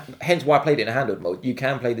it and hence why I played it in handheld mode. You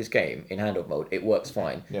can play this game in handheld mode. It works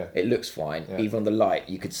fine. Yeah. It looks fine. Yeah. Even on the light,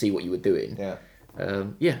 you could see what you were doing. Yeah.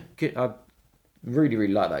 I really,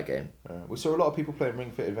 really like that game. We saw a lot of people playing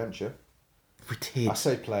Ring Fit Adventure. We did. I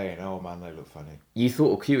say playing. Oh man, they look funny. You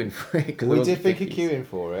thought of queuing for it? We did think of queuing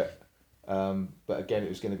for it, but again, it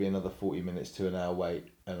was going to be another 40 minutes to an hour wait,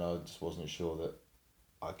 and I just wasn't sure that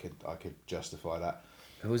I could justify that.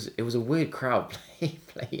 It was a weird crowd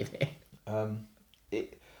playing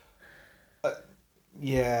it.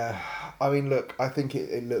 Yeah, I mean, look, I think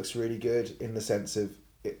it looks really good in the sense of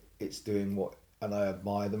it's doing what. And I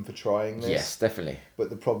admire them for trying this. Yes, definitely. But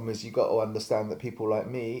the problem is you've got to understand that people like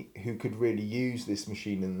me who could really use this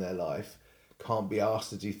machine in their life can't be asked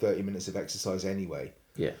to do 30 minutes of exercise anyway.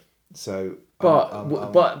 Yeah. So... But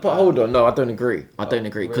hold on. No, I don't agree. I don't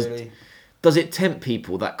agree. Because really? Does it tempt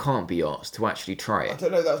people that can't be asked to actually try it? I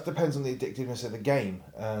don't know. That depends on the addictiveness of the game.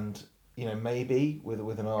 And, maybe with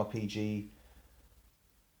an RPG...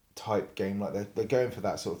 type game, like they're going for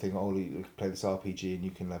that sort of thing. Oh, you play this RPG and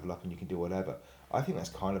you can level up and you can do whatever. I think that's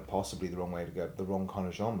kind of possibly the wrong way to go, the wrong kind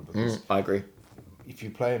of genre. Because I agree. If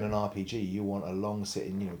you're playing an RPG, you want a long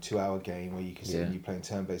sitting, 2-hour game where you can sit and you're playing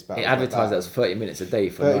turn-based battles. It advertised that as 30 minutes a day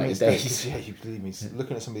for 90 days. Yeah, you believe me.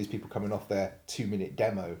 Looking at some of these people coming off their 2-minute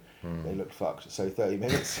demo, they look fucked. So 30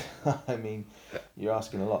 minutes, I mean, you're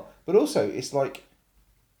asking a lot. But also, it's like.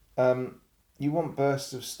 You want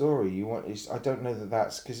bursts of story. I don't know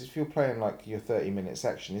that's because if you're playing like your 30-minute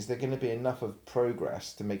section, is there going to be enough of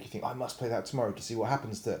progress to make you think I must play that tomorrow to see what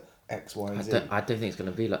happens to X, Y, and Z? I don't think it's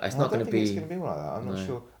going to be like it's not going to be. It's going to be like that. I'm not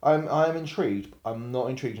sure. I'm intrigued. I'm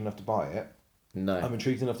not intrigued enough to buy it. No. I'm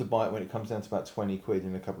intrigued enough to buy it when it comes down to about 20 quid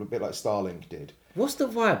in a couple of bit like Starlink did. What's the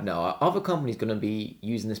vibe now? Are other companies going to be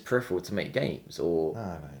using this peripheral to make games,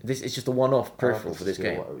 or this is just a one-off peripheral for this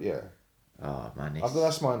game? Yeah. Oh man,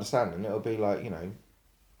 that's my understanding. It'll be like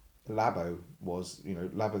Labo was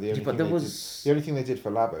Labo. The only thing they did for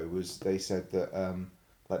Labo was they said that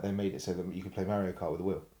like they made it so that you could play Mario Kart with a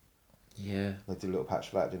wheel. Yeah, they did a little patch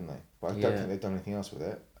for that, didn't they? But I don't think they've done anything else with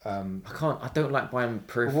it. I don't like buying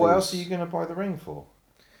peripherals. Well, what else are you going to buy the ring for?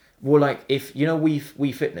 Well, like if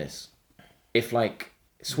Wii Fitness, if like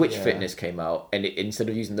Switch Fitness came out and instead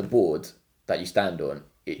of using the board that you stand on.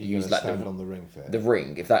 You use like stand on the ring fit. The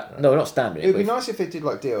ring, if that no, not standing. It'd be nice if they did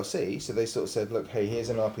like DLC. So they sort of said, "Look, hey, here's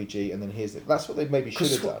an RPG, and then here's the..." That's what they maybe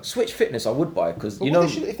should have done. Switch Fitness, I would buy because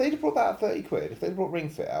if they'd brought that at 30 quid, if they'd brought Ring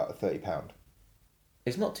Fit out at £30,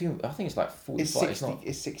 it's not too. I think it's like 45.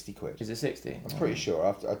 It's 60 quid. Is it 60? I'm pretty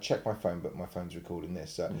sure. I checked my phone, but my phone's recording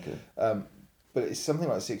this. So, but it's something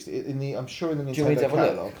like 60. I'm sure in the Nintendo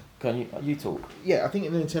catalog. Can you talk? Yeah, I think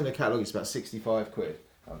in the Nintendo catalog it's about 65 quid.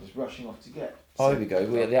 I'm just rushing off to get. Oh, here we go.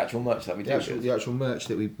 We have the actual merch that we do. The actual merch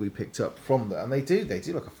that we picked up from that, and they do like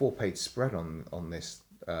a 4-page spread on this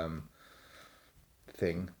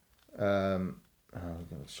thing. I'm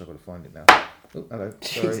going to struggle to find it now. Oh, hello.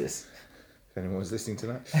 Jesus. if anyone was listening to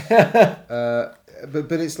that.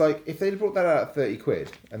 But it's like, if they'd brought that out at 30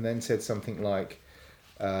 quid and then said something like,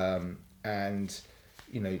 and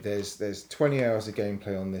you know, there's 20 hours of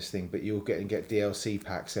gameplay on this thing, but you'll get DLC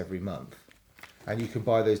packs every month, and you can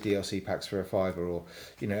buy those DLC packs for $5, or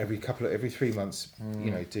you know, every 3 months,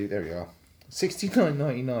 you know, there we are,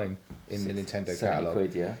 $69.99 in the Nintendo catalog.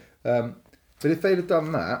 Quid, yeah. But if they'd have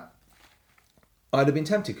done that, I'd have been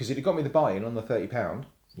tempted, because it'd have got me the buy-in on the £30.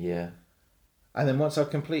 Yeah. And then once I've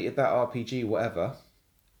completed that RPG, whatever,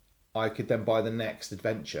 I could then buy the next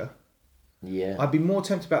adventure. Yeah. I'd be more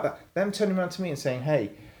tempted about that. Them turning around to me and saying,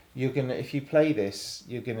 "Hey, if you play this,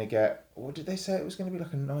 you're gonna get." What did they say? It was gonna be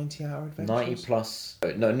like a 90-hour adventure. 90 plus.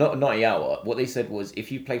 No, not 90 hour. What they said was,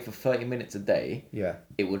 if you play for 30 minutes a day, yeah,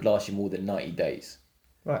 it would last you more than 90 days.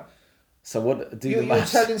 Right. So what? You're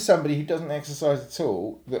telling somebody who doesn't exercise at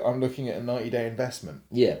all that I'm looking at a 90-day investment.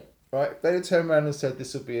 Yeah. Right. They'd turn around and said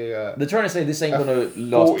this will be a. They're trying to say this ain't gonna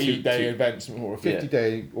last 40-day investment or a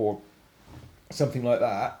 50-day or something like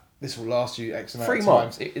that. This will last you X amount of time. 3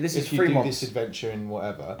 months. This is if you 3 do months. this adventure in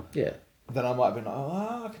whatever, Yeah. then I might have been like,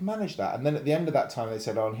 I can manage that. And then at the end of that time, they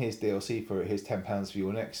said, and here's DLC for it. Here's £10 for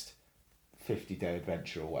your next 50-day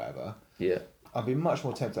adventure or whatever. Yeah. I'd be much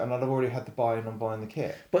more tempted, and I'd have already had the buy-in on buying the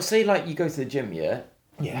kit. But say like you go to the gym, yeah.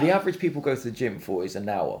 Yeah. The average people go to the gym for is an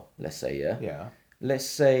hour. Let's say, yeah. Yeah. Let's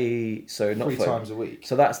say so. Not 3 times a week.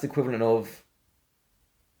 So that's the equivalent of.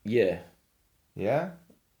 Yeah. Yeah.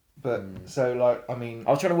 But so like, I mean,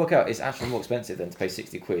 I was trying to work out. It's actually more expensive than to pay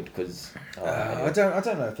 60 quid because. I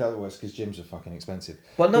don't know if that was because gyms are fucking expensive.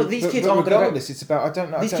 Well, no, these kids aren't going to go. It's about I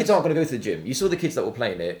don't know. These kids aren't going to go to the gym. You saw the kids that were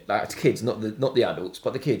playing it. Like it's kids, not the adults,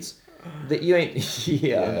 but the kids. That you ain't.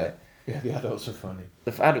 Yeah. I know. Yeah, the adults are funny.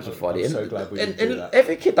 The adults were funny. I'm so glad we didn't do that.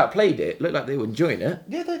 Every kid that played it looked like they were enjoying it.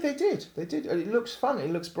 Yeah, they did. They did. It looks fun. It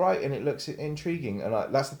looks bright, and it looks intriguing. And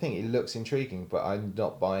that's the thing. It looks intriguing, but I'm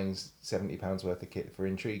not buying £70 worth of kit for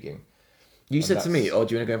intriguing. You said to me, "Oh,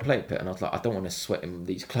 do you want to go and play, Pet?" And I was like, "I don't want to sweat in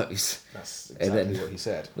these clothes." That's exactly what he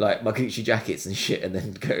said. Like my Gucci jackets and shit, and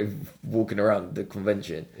then go walking around the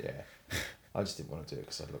convention. Yeah, I just didn't want to do it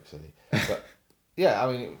because I'd look silly. But yeah,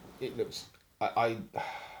 I mean, it looks.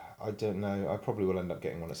 I don't know. I probably will end up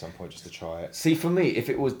getting one at some point just to try it. See, for me, if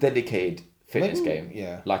it was dedicated fitness game,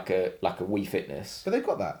 yeah, like a Wii Fitness, but they've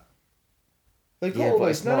got that. They've got all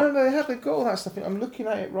this. No, they have. They've got all that stuff. I'm looking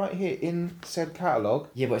at it right here in said catalogue.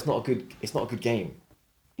 Yeah, but it's not a good game.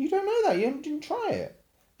 You don't know that. You didn't try it.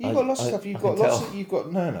 You've got lots of stuff. You've got lots of. You've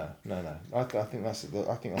got no. I think that's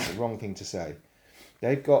the wrong thing to say.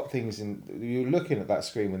 They've got things in. You're looking at that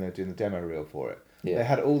screen when they're doing the demo reel for it. Yeah. They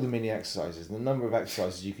had all the mini exercises, the number of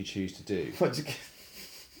exercises you could choose to do.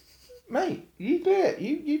 Mate, you do it.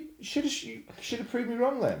 You should have proved me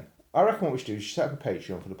wrong then. I reckon what we should do is set up a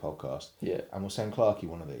Patreon for the podcast. Yeah. And we'll send Clarky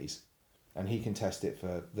one of these, and he can test it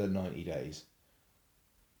for the 90 days,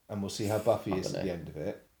 and we'll see how Buffy is at the end of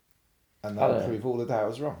it, and that'll prove all the doubt I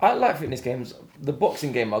was wrong. I like fitness games. The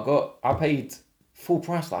boxing game I paid full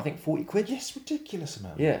price, I think 40 quid. Yes, ridiculous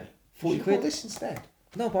amount. Yeah, 40 quid. Bought this instead.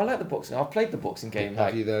 No, but I like the boxing. I've played the boxing game.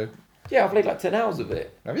 Have you though? Yeah, I've played like 10 hours of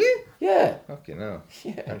it. Have you? Yeah. Fucking hell.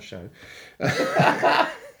 Yeah. Don't show.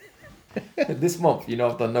 This month,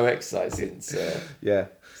 I've done no exercise since. Yeah.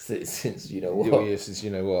 Since you know what. Yeah, since you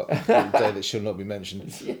know what. The day that shall not be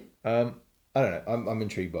mentioned. Yeah. I don't know. I'm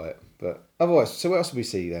intrigued by it, but otherwise. So what else do we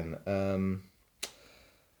see then?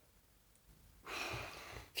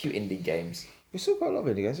 Few indie games. We saw quite a lot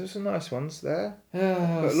of indie games. There's some nice ones there. But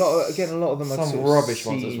a lot of them. Some rubbish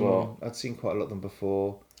ones as well. I'd seen quite a lot of them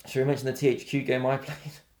before. Should we mention the THQ game I played?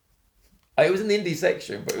 It was in the indie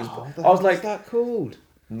section, but it was. I was like, "What's that called?"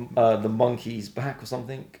 The Monkey's Back or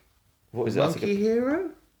something. What was it? Monkey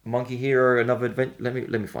Hero. Monkey Hero, another adventure. Let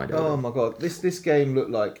me find it. Oh my god, this game looked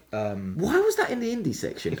like. Why was that in the indie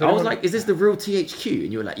section? I was like, "Is this the real THQ?"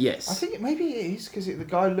 And you were like, "Yes." I think maybe it is because the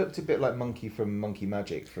guy looked a bit like Monkey from Monkey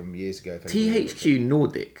Magic from years ago. THQ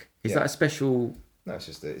Nordic is that a special? No, it's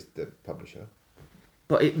just it's the publisher.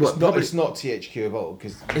 But it's not THQ of old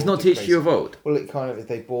because it's not THQ of old. Well, it kind of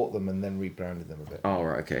they bought them and then rebranded them a bit. Oh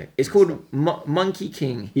right, okay. It's called Monkey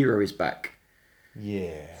King Hero is Back.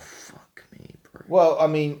 Yeah. Fuck me, bro. Well, I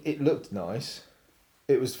mean, it looked nice.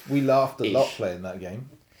 We laughed a lot playing that game.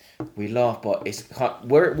 We laughed, but it's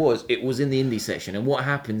where it was in the indie section, and what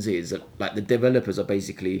happens is that like the developers are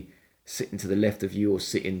basically sitting to the left of you or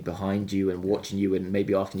sitting behind you and watching you and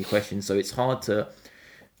maybe asking you questions. So it's hard to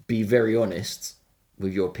be very honest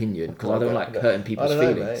with your opinion because I don't like hurting people's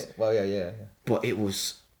feelings. Mate. Well, yeah. But it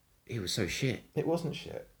was so shit. It wasn't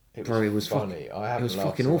shit. It was funny. I haven't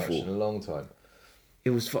laughed so much in a long time. It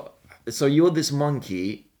was so you're this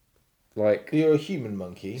monkey, Like you're a human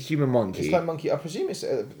monkey. Human monkey. It's like monkey. I presume it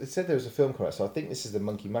said there was a film coming out, so I think this is the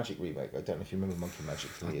Monkey Magic remake. I don't know if you remember Monkey Magic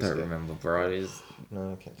from years I ago. don't remember, bro. No,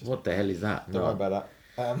 okay. What the hell is that? Don't worry about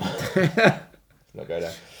that. Not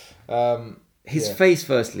go down. His face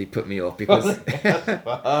firstly put me off because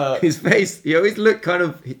his face, he always looked kind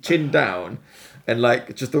of chin down and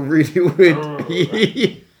like just a really weird.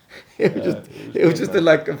 It was just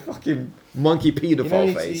like a fucking monkey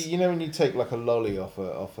paedophile face. You know when you take like a lolly off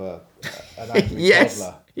an angry yes.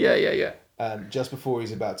 toddler? Yeah. And just before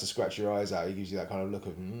he's about to scratch your eyes out, he gives you that kind of look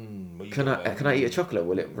of, what you Can I eat a chocolate?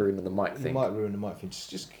 Will it ruin the mic thing? It might ruin the mic thing.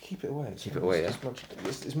 Just keep it away. Keep it away, yeah.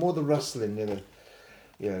 It's more the rustling,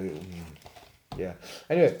 yeah.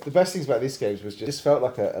 Anyway, the best things about this game was just felt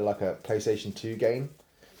like a PlayStation 2 game.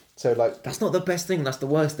 So like that's not the best thing. That's the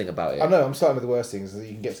worst thing about it. I know. I'm starting with the worst things.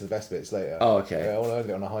 You can get to the best bits later. Oh, okay. I want to end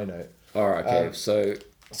it on a high note. All right. Okay. So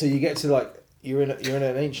you get to like you're in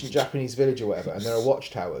an ancient Japanese village or whatever, and there are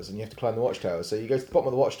watchtowers, and you have to climb the watchtowers. So you go to the bottom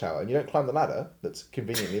of the watchtower, and you don't climb the ladder that's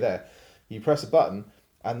conveniently there. You press a button,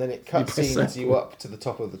 and then it cutscenes you up to the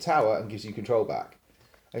top of the tower and gives you control back.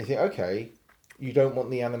 And you think, okay, you don't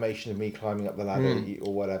want the animation of me climbing up the ladder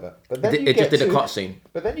or whatever. But then it just did a cutscene.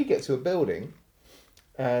 But then you get to a building,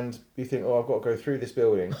 and you think, oh, I've got to go through this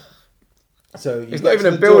building. So it's not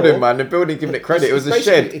even a building, man. The building giving it credit. It was a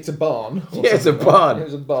shed. It's a barn. Yeah, it's a barn. It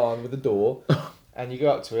was a barn with a door, and you go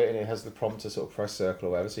up to it, and it has the prompt to sort of press circle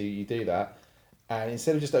or whatever. So you do that, and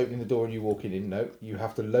instead of just opening the door and you walking in, no, you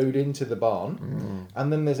have to load into the barn,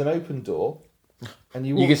 and then there's an open door, and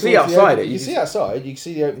you can see outside it. You can see outside. You can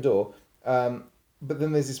see the open door, but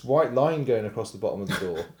then there's this white line going across the bottom of the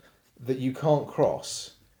door that you can't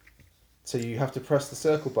cross. So you have to press the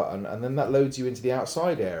circle button, and then that loads you into the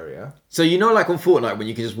outside area. So you know, like on Fortnite, when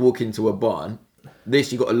you can just walk into a barn,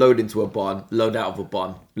 this you got to load into a barn, load out of a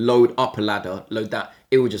barn, load up a ladder, load that.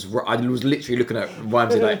 It would just. I was literally looking at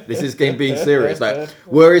Vimesy like, this is game being serious. Like,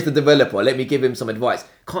 where is the developer? Let me give him some advice.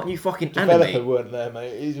 Can't you fucking animate? Developer weren't there,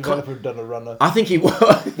 mate. The developer had done a runner. I think he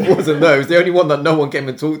wasn't there. It was the only one that no one came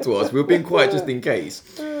and talked to us. We were being quiet just in case.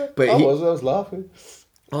 But I was laughing.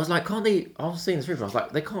 I was like, can't they? I was seeing this review. I was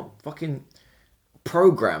like, they can't fucking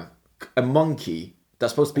program a monkey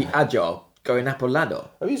that's supposed to be agile going up a ladder.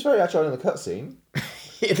 I mean, he's very agile in the cutscene.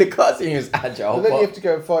 Yeah, the cutscene is agile. But then you have to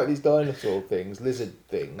go and fight these dinosaur things, lizard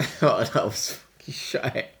things. Oh, that was fucking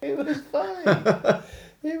shit. It was fine.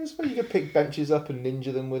 It was fun. You could pick benches up and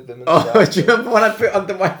ninja them with them. And stuff. Do you remember when I put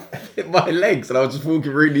under my legs and I was just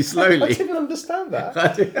walking really slowly? I didn't understand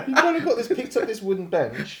that. You've kind of picked up this wooden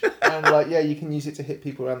bench, and like, yeah, you can use it to hit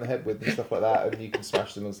people around the head with and stuff like that, and you can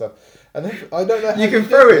smash them and stuff. And then I don't know how you can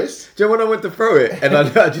throw it. Do you know when I went to throw it and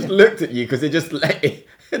I just looked at you because it just let it.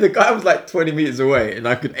 The guy was like 20 meters away and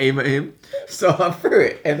I could aim at him, so I threw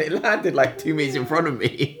it and it landed like 2 meters in front of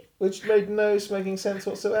me, which made no smoking sense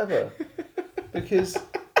whatsoever. Because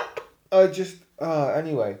I just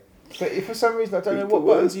anyway. But if for some reason I don't know what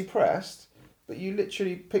buttons you pressed, but you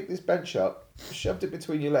literally picked this bench up, shoved it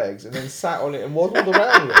between your legs, and then sat on it and waddled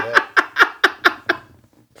around with it.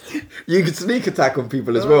 You could sneak attack on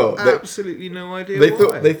people as well. Absolutely no idea.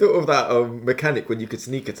 They thought of that mechanic when you could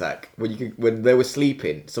sneak attack when they were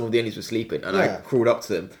sleeping. Some of the enemies were sleeping, and I crawled up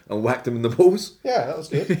to them and whacked them in the balls. Yeah, that was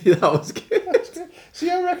good. That was good. See,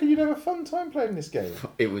 I reckon you'd have a fun time playing this game.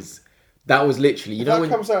 That was literally, if that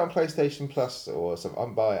comes out on PlayStation Plus or something,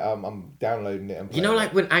 I'm downloading it and playing. You know,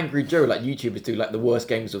 like when Angry Joe, like YouTubers do, like the worst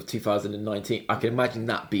games of 2019. I can imagine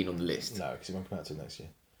that being on the list. No, because it won't come out till next year.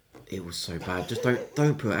 It was so bad. Just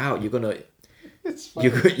don't put it out. You're gonna. It's fine.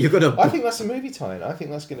 You're gonna. I think that's a movie tie-in. I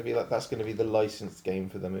think that's gonna be the licensed game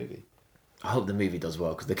for the movie. I hope the movie does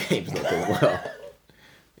well because the game's not doing well.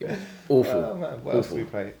 Yeah. Awful. Oh man, what else did we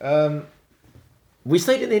play? We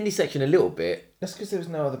stayed in the indie section a little bit. That's because there was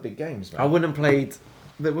no other big games, man. I wouldn't played.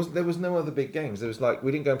 There was no other big games. There was like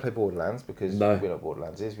we didn't go and play Borderlands because we know what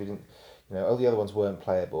Borderlands is. We didn't, all the other ones weren't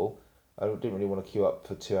playable. I didn't really want to queue up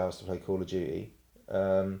for 2 hours to play Call of Duty.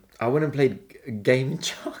 I went and played Game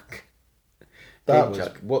Chuck.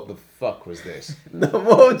 What the fuck was this? No,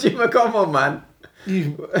 what, Jimmy? Come on, man.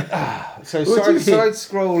 So side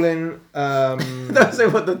scrolling. That's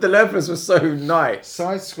what the developers were so nice.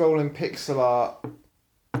 Side scrolling pixel art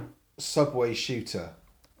subway shooter.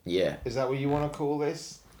 Yeah. Is that what you want to call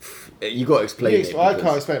this? You got to explain it. I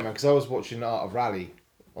can't explain it, man, because I was watching Art of Rally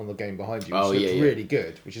on the game behind you, which looks really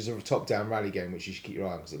good, which is a top-down rally game, which you should keep your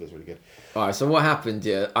eye on because it looks really good. Alright, so what happened,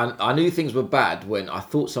 I knew things were bad when I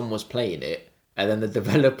thought someone was playing it, and then the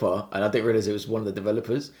developer, and I didn't realise it was one of the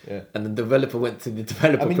developers, and the developer went to the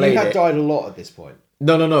developer playing it. I mean, you had died a lot at this point.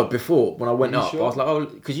 No, before, when I went up, sure? I was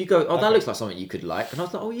like, because you go, that looks like something you could like, and I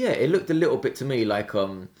was like, oh yeah, it looked a little bit to me like,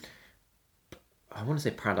 I want to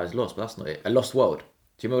say Paradise Lost, but that's not it. A Lost World.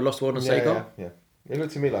 Do you remember Lost World on Sega? Yeah. It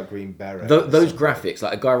looked to me like Green Beret. Those graphics,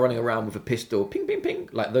 like a guy running around with a pistol, ping, ping, ping,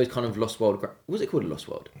 like those kind of Lost World. What was it called, a Lost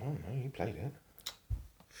World? I don't know. You played it.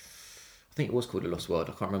 I think it was called a Lost World.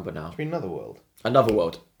 I can't remember now. It's been Another World. Another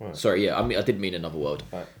World. Right. Sorry, yeah. I mean, I did mean Another World.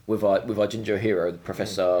 Right. With our ginger hero,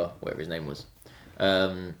 Professor, whatever his name was.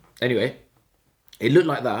 Anyway, it looked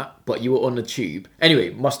like that, but you were on the tube.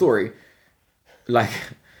 Anyway, my story, like,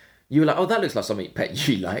 you were like, oh, that looks like something Pet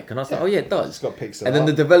you like, and I was like, oh yeah, it does. It's got pixel and then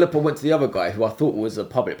the developer went to the other guy who I thought was a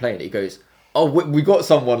public playing it. He goes, oh, we got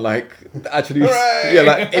someone like actually, Hooray!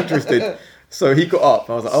 like interested. So he got up,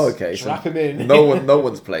 and I was like, oh, okay. Strap him in. No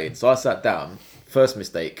one's playing. So I sat down. First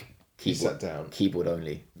mistake. Sat down. Keyboard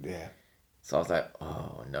only. Yeah. So I was like,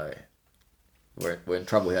 oh no, we're in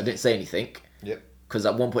trouble here. I didn't say anything. Yep. Because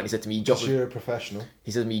at one point he said to me, You're a professional.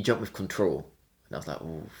 He said to me, you jump with control. And I was like,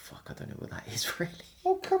 oh fuck, I don't know what that is really.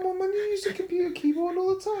 Oh come on, man! You use a computer keyboard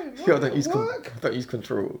all the time. Yeah, I don't use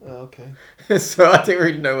control. Oh, okay. So I didn't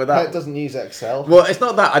really know what that. Pet doesn't use Excel. Well, it's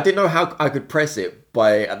not that. I didn't know how I could press it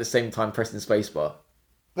by at the same time pressing spacebar.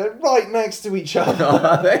 They're right next to each other.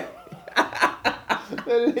 Are they?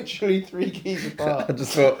 They're literally 3 keys apart. I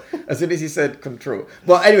just thought, as soon as he said control.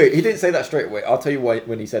 Well, anyway, he didn't say that straight away. I'll tell you why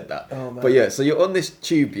when he said that. Oh, man. But yeah, so you're on this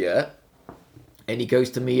tube, yeah, and he goes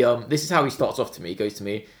to me, this is how he starts off to me. He goes to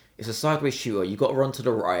me, it's a sideways shooter. You got to run to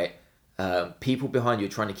the right. People behind you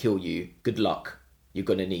are trying to kill you. Good luck. You're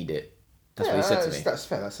going to need it. That's what he said to me. That's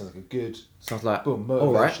fair. That sounds like a good... Sounds like, boom,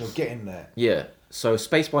 all right. motivational, get in there. Yeah. So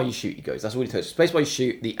spacebar you shoot, he goes. That's all he told us. Spacebar you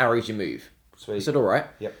shoot, the arrows you move. Sweet. He said, all right.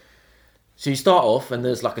 Yep. So you start off and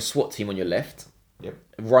there's like a SWAT team on your left. Yep.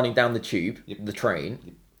 Running down the tube, Yep. the train.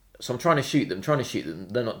 Yep. So I'm trying to shoot them.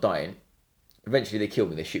 They're not dying. Eventually they kill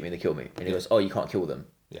me. They shoot me and they kill me. And he goes, oh, you can't kill them.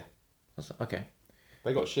 Yeah. I was like, okay.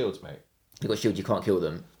 They got shields, mate. You got shields, you can't kill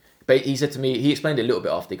them. But he said to me, he explained it a little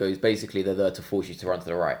bit after. He goes, basically they're there to force you to run to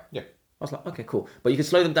the right. Yeah. I was like, okay, cool. But you can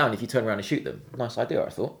slow them down if you turn around and shoot them. Nice idea, I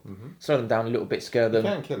thought. Mm-hmm. Slow them down a little bit, scare them.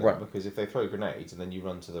 You can kill them run. because if they throw grenades and then you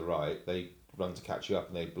run to the right, they run to catch you up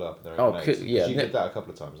and they blow up in their Oh, own grenades. yeah. You did that a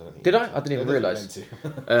couple of times. I don't think Did you I? I didn't even Yeah, realise.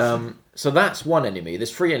 meant to. So that's one enemy.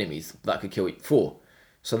 There's 3 enemies that could kill you. 4.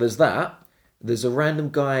 So there's that. There's a random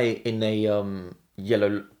guy in a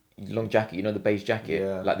yellow long jacket. You know the beige jacket,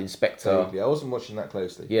 Yeah. like the inspector. Totally. I wasn't watching that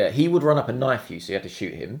closely. Yeah, he would run up and knife you, so you had to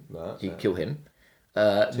shoot him. No, You'd fair. kill him.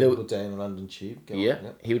 Typical day in a London tube. Go Yeah, on,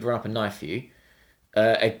 yep. he would run up and knife you.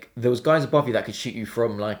 There was guys above you that could shoot you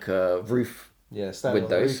from like a roof. Yeah, stand on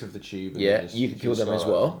the windows. roof of the tube. And Yeah, then just- you could kill them as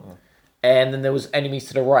start well. out, And then there was enemies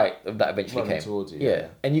to the right that eventually Running came. towards you, Yeah. yeah.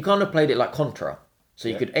 And you kind of played it like Contra. So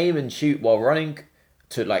you Yeah. could aim and shoot while running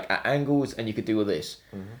to like at angles, and you could do all this.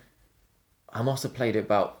 Mhm. I must have played it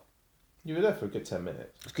about You were there for a good 10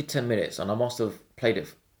 minutes. a good 10 minutes, and I must have played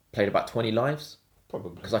about 20 lives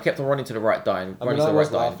Probably. because I kept on running to the right, dying, I running mean, to I the was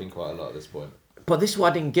right, dying. laughing quite a lot at this point. But this is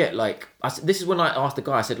what I didn't get. Like, this is when I asked the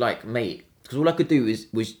guy. I said, like, mate, because all I could do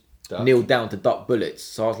was Duck. kneel down to duck bullets.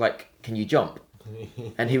 So I was like, can you jump?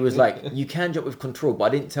 And he was like, you can jump with control, but I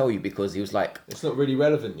didn't tell you because he was like, It's not really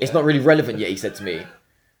relevant yet. it's not really relevant yet. He said to me,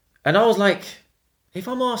 and I was like, if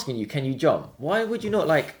I'm asking you, can you jump? Why would you not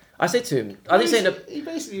like? I said to him, I didn't say that. He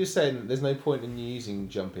basically was saying there's no point in you using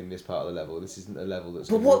jumping this part of the level. This isn't a level that's.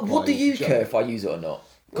 But gonna what require do you to jump. care if I use it or not?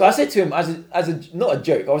 Because I said to him as a not a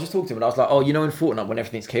joke. I was just talking to him and I was like, oh, you know, in Fortnite when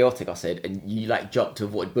everything's chaotic, I said, and you like jump to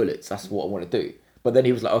avoid bullets. That's what I want to do. But then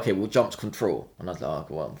he was like, okay, well, jump's control, and I was like, oh,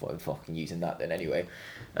 well, I'm fucking using that then anyway.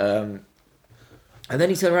 And then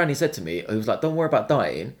he turned around and he said to me, he was like, don't worry about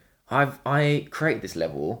dying. I created this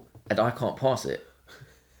level and I can't pass it.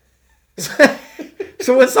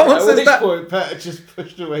 So when someone At says which that, point, Pat just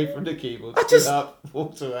pushed away from the keyboard, I stood just- up,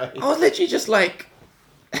 walked away. I was literally just like,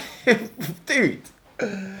 dude,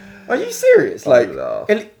 are you serious? Like, laugh.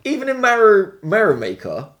 and even in Mirror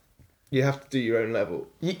Maker, You have to do your own level.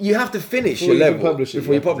 you have to finish Before your you can level publish it,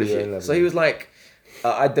 before you you have to publish do your own it. level. So he was like,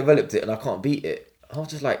 I developed it and I can't beat it. I was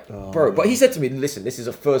just like, Oh, bro. But man. he said to me, listen, this is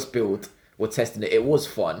a first build. We're testing it. It was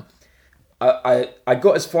fun. I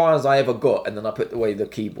got as far as I ever got, and then I put away the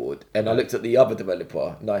keyboard, and I looked at the other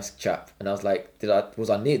developer, nice chap, and I was like, was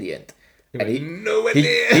I near the end? And nowhere he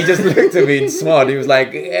near. he just looked at me and smiled. He was like,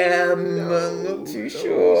 I'm not too You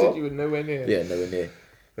sure. said you were nowhere near. Yeah, nowhere near.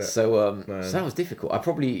 Yeah. So Man. so that was difficult.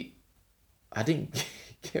 I didn't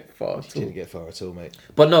get far at all. Didn't get far at all, mate.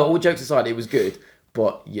 But no, all jokes aside, it was good.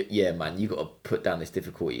 But yeah, man, you got to put down this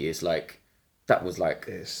difficulty. It's like that was like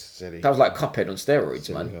Silly. Cuphead on steroids,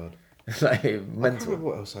 Silly man. hard. Like I can't mental. remember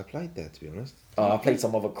what else I played there, to be honest. Oh, I played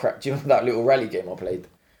some other crap. Do you remember that little rally game I played?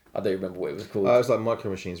 I don't remember what it was called. It was like Micro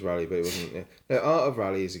Machines Rally, but it wasn't. Yeah. No, Art of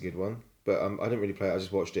Rally is a good one. but I didn't really play it. I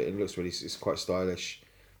just watched it. It looks really, it's quite stylish.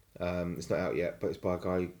 It's not out yet, but it's by a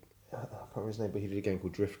guy. I can't remember his name, but he did a game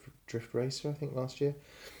called Drift Racer, I think, last year,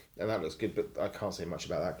 and that looks good. But I can't say much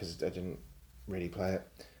about that because I didn't really play it.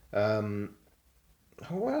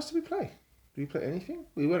 What else did we play? Did we play anything?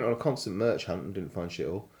 We went on a constant merch hunt and didn't find shit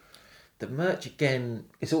all. The merch again.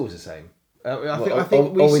 It's always the same. I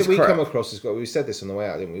think we come across as, we said this on the way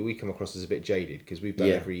out, didn't we? We come across as a bit jaded because we've done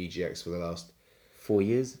every EGX for the last 4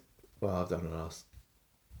 years. Well, I've done the last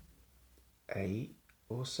 8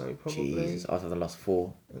 or so, probably. Jesus, I've done the last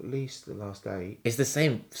 4. At least the last 8. It's the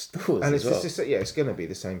same stores, and as it's well. just it's going to be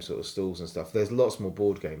the same sort of stalls and stuff. There's lots more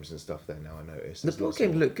board games and stuff there now. I noticed. The board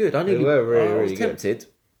games look good. I was tempted.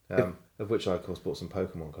 Of which I of course bought some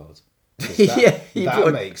Pokemon cards.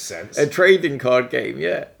 That makes sense. A trading card game,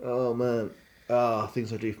 yeah. Oh man,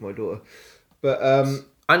 things I do for my daughter. But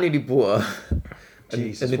I nearly bought her.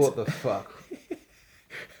 Jesus, what the fuck?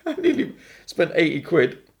 I nearly spent 80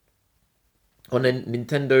 quid on a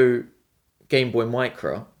Nintendo Game Boy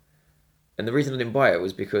Micro, and the reason I didn't buy it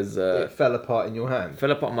was because it fell apart in your hand.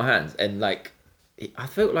 Fell apart in my hands, and like I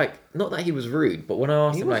felt like, not that he was rude, but when I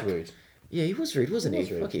asked him, like, rude. Yeah, he was rude, wasn't he?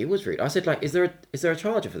 Fuck it, he was rude. I said, like, is there a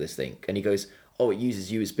charger for this thing? And he goes, oh, it uses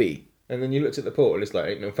USB. And then you looked at the port, and it's like,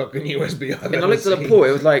 ain't no fucking USB. And I looked at the port,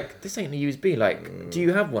 it was like, this ain't a USB. Like, do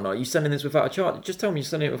you have one? Are you sending this without a charger? Just tell me you're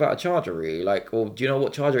sending it without a charger, really. Like, or do you know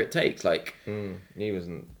what charger it takes? Like, he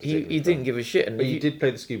wasn't. He didn't give a shit. And but you did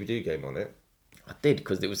play the Scooby Doo game on it. I did,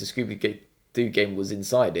 because it was the Scooby Doo game was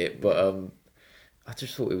inside it, but I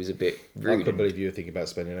just thought it was a bit rude. I couldn't believe you were thinking about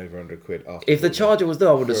spending over 100 quid. If the charger was there,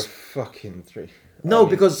 I would have. Fucking 3. No,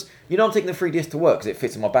 because I'm taking the 3DS to work because it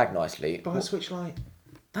fits in my bag nicely. Buy a Switch Lite.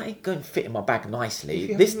 That ain't going to fit in my bag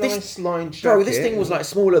nicely. This line jacket, bro, this thing was like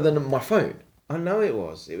smaller than my phone. I know it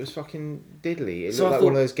was. It was fucking diddly. It looked like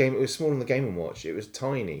one of those games. It was smaller than the Game & Watch. It was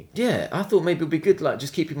tiny. Yeah, I thought maybe it'd be good, like,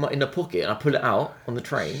 just keep it in the pocket and I pull it out on the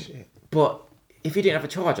train. Shit. But if you didn't have a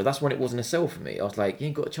charger, that's when it wasn't a sell for me. I was like, you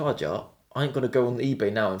ain't got a charger. I ain't gonna go on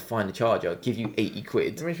eBay now and find a charger. Give you 80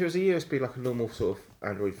 quid. I mean, if it was a USB, like a normal sort of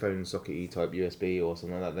Android phone sockety type USB or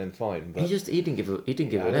something like that, then fine. But he didn't give an F. It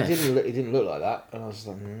didn't look like that, and I was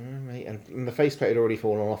like, mate. And the faceplate had already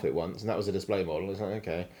fallen off it once, and that was a display model. I was like,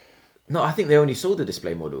 okay. No, I think they only sold the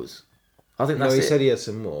display models. I think that's he said he had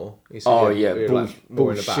some more. More bullshit,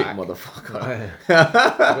 in the back. Motherfucker.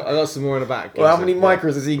 I got some more in the back. Well, how many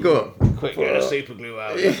micros has he got? Quick, get a super glue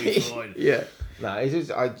out. That'll be fine. Yeah. No,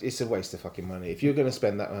 it's a waste of fucking money. If you're going to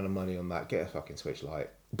spend that amount of money on that, get a fucking Switch Lite.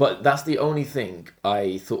 But that's the only thing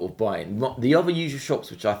I thought of buying. Not the other usual shops,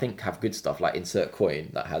 which I think have good stuff, like Insert Coin,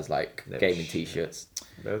 that has like gaming t-shirts.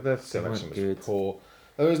 Their selection was poor.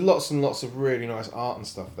 There was lots and lots of really nice art and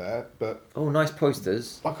stuff there, but nice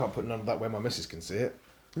posters. I can't put none of that where my missus can see it.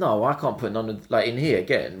 No, I can't put none of in here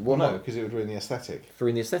again. Well, no, because it would ruin the aesthetic.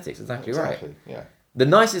 Ruin the aesthetics, exactly right. Yeah. The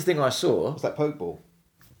nicest thing I saw was that Pokeball.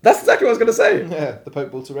 That's exactly what I was going to say. Yeah, the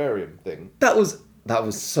Pokeball terrarium thing. That was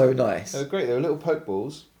so nice. They were great. They were little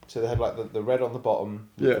Pokeballs. So they had like the red on the bottom,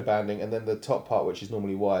 the banding, and then the top part, which is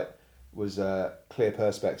normally white, was clear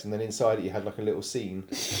perspex, and then inside it you had like a little scene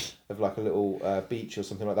of like a little beach or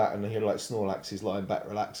something like that, and then you had like Snorlax's lying back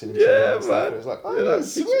relaxing. And man. And it was like,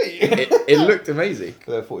 that's sweet. It looked amazing.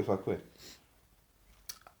 They were 45 quid.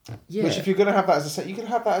 Yeah. Which if you're gonna have that as you can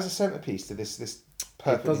have that as a centerpiece to this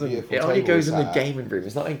perfectly beautiful. It only goes in the gaming room.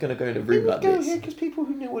 It's not going to go in a room like this. Yeah, because people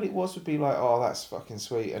who knew what it was would be like, "Oh, that's fucking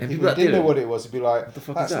sweet," and people that who didn't know what it was would be like,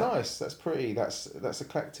 "That's nice, that's pretty, that's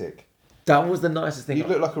eclectic." That was the nicest thing. You'd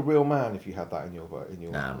look like a real man if you had that in your.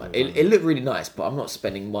 Nah, man. It looked really nice, but I'm not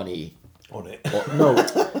spending money on it. No,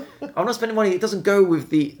 I'm not spending money. It doesn't go with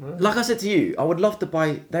the. Like I said to you, I would love to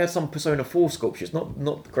buy. They had some Persona 4 sculptures, not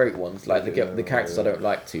the great ones, like the characters I don't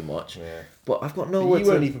like too much. Yeah. But I've got you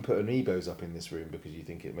won't even put Amiibos up in this room because you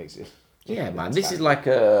think it makes it. Yeah, man. This is like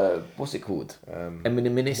a what's it called? A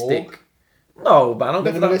minimalistic. Morgue? No, man. I'm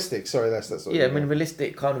minimalistic. Sorry, that's what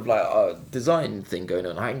minimalistic kind of like design thing going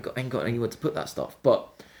on. I ain't got anywhere to put that stuff,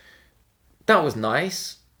 but that was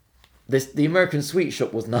nice. The American Sweet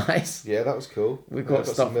Shop was nice. Yeah, that was cool. We've got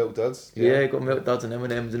stuff, some Milk Duds. Yeah, got Milk Duds and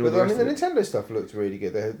M&Ms and all but the I mean, the rest of Nintendo stuff looked really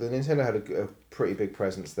good. The Nintendo had a pretty big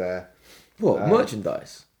presence there. What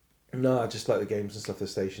merchandise? No, just like the games and stuff, the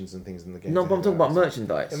stations and things in the games. No, but I'm talking about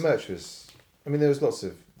merchandise. The merch was. I mean, there was lots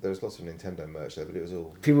of Nintendo merch there, but it was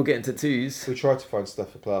all people getting tattoos. We tried to find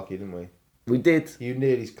stuff for Clarky, didn't we? We did.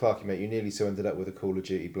 Clarky, mate. You nearly so ended up with a Call of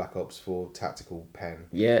Duty Black Ops 4 tactical pen.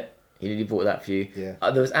 Yeah. He nearly bought that for you. Yeah.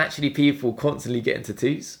 There was actually people constantly getting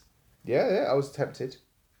tattoos. Yeah, I was tempted.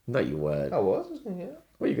 No, you weren't. I was going to get.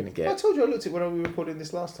 What are you going to get? I told you I looked at when we were recording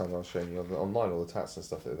this last time. I was showing you online all the tats and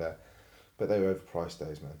stuff that were there. But they were overpriced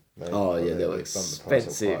days, man. They were expensive. Bumped the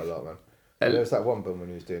price up quite a lot, man. There was that one bum when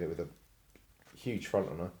he was doing it with a huge front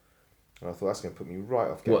on her. And I thought, that's going to put me right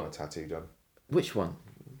off getting my tattoo done. Which one?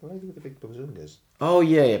 The lady with the big bazungas. Oh,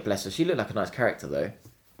 yeah, bless her. She looked like a nice character, though.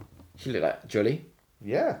 She looked like Jolly.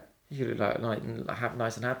 Yeah. She looked like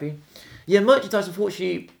nice and happy. Yeah, merchandise,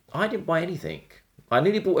 unfortunately, I didn't buy anything. I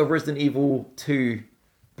nearly bought a Resident Evil 2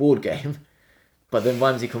 board game. But then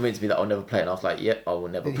Vimesy convinced me that I'll never play it, and I was like, "Yep, I will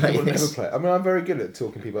never play it." Never play it. I mean, I'm very good at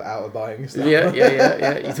talking people out of buying stuff. Yeah.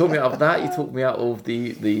 You talked me out of that. You talked me out of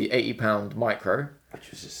the £80 micro,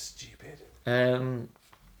 which was just stupid.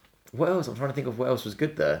 What else? I'm trying to think of what else was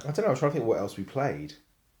good there. I don't know. I'm trying to think what else we played.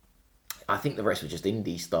 I think the rest was just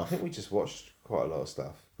indie stuff. I think we just watched quite a lot of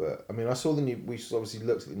stuff. But I mean, I saw the new. We obviously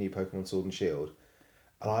looked at the new Pokemon Sword and Shield,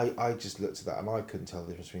 and I just looked at that and I couldn't tell the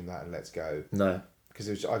difference between that and Let's Go. No. Because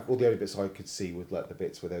it was all the only bits I could see were like the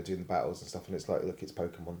bits where they were doing the battles and stuff, and it's like, look, it's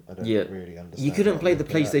Pokemon. I don't really understand. You couldn't play the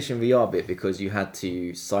PlayStation VR bit because you had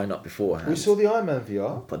to sign up beforehand. We saw the Iron Man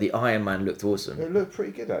VR, but the Iron Man looked awesome. It looked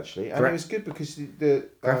pretty good actually, and it was good because the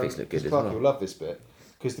graphics looked good as well. Clark will love this bit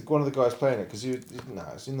because one of the guys playing it because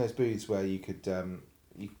it's in those booths where you could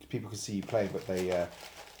people could see you playing, but they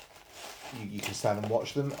you can stand and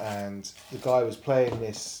watch them, and the guy was playing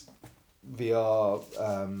this VR.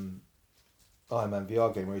 Iron Man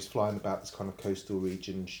VR game where he's flying about this kind of coastal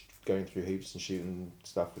region, going through hoops and shooting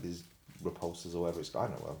stuff with his repulsors or whatever it's. I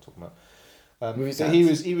don't know what I'm talking about. So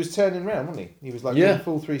he was turning around, wasn't he? He was like doing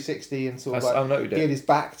full 360 and sort of like he had his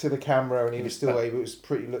back to the camera and he was still able. It was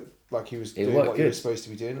pretty looked like he was doing what he was supposed to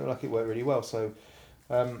be doing. It looked like it worked really well. So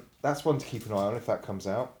that's one to keep an eye on if that comes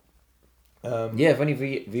out. For any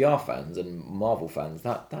VR fans and Marvel fans,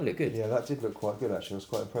 that looked good. Yeah, that did look quite good actually. I was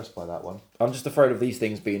quite impressed by that one. I'm just afraid of these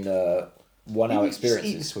things being 1 hour experiences.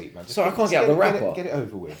 Just eat the sweet, man. Sorry, I can't get out the wrapper. Get it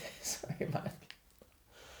over with. Sorry,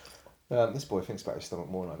 man. This boy thinks about his stomach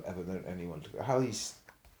more than I've ever known anyone. How he's...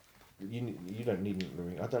 You don't need a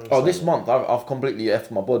ring. I don't. Oh, this month I've completely effed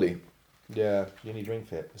my body. Yeah, you need Ring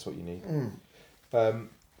Fit. That's what you need.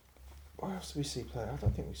 What else did we see play? I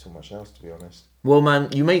don't think we saw much else, to be honest. Well,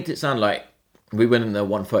 man, you made it sound like we went in there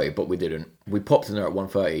 1:30, but we didn't. We popped in there at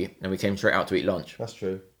 1:30 and we came straight out to eat lunch. That's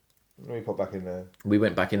true. We popped back in there. We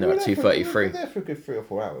went back in there at 2:33. We were there for a good 3 or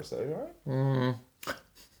 4 hours, though, right?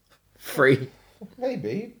 3.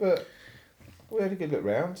 Maybe, but we had a good look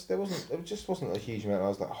round. It just wasn't a huge amount. I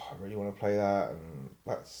was like, I really want to play that, and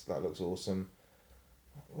that looks awesome.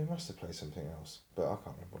 We must have played something else, but I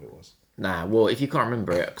can't remember what it was. Nah, well, if you can't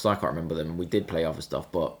remember it, because I can't remember them, we did play other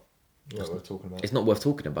stuff, but worth talking about. It's not worth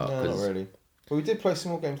talking about. No, not really. But we did play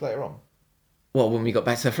some more games later on. Well, when we got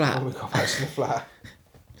back to the flat? When we got back to the flat.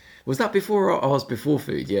 Was that before or I was before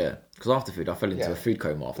food? Yeah. Because after food, I fell into a food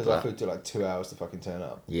coma after that. Because our food took like 2 hours to fucking turn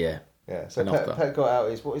up. Yeah. Yeah. So Pet got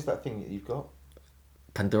out what is that thing that you've got?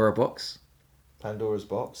 Pandora box. Pandora's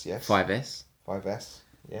box, yes. 5S. 5S,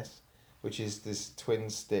 yes. Which is this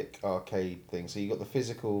twin stick arcade thing. So you got the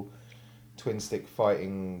physical twin stick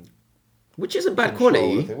fighting. Which isn't bad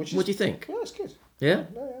quality. What do you think? Yeah, it's good. Yeah?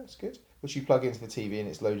 Yeah, it's good. Which you plug into the TV and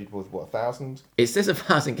it's loaded with, 1,000? It says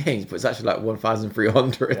 1,000 games, but it's actually like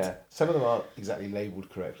 1,300. Yeah. Some of them aren't exactly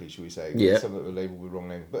labelled correctly, should we say. Yeah. Some of them are labelled with wrong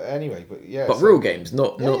names. But anyway, yeah. But real games,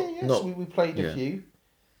 not... So we played a few.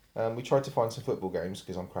 We tried to find some football games,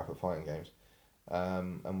 because I'm crap at fighting games.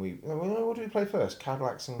 And what did we play first?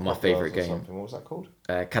 Cadillacs and... My favourite game. Something. What was that called?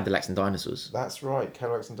 Cadillacs and Dinosaurs. That's right,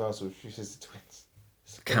 Cadillacs and Dinosaurs, which is the twins.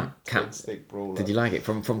 Twin stick brawler. Did you like it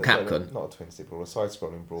from Capcom? Not a twin stick brawler, a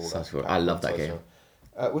side-scrolling brawler. I love that game.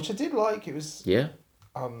 Which I did like. It was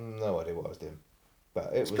no idea what I was doing,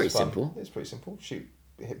 but it was pretty fun. simple. It's pretty simple.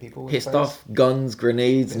 Hit people. Hit stuff, guns,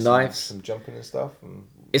 grenades, knives. Some jumping and stuff. And...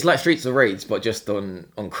 It's like Streets of Rage, but just on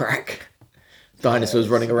crack. Dinosaurs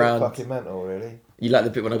running around. Fucking mental, really. You like the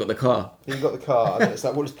bit when I got the car? You got the car, and it's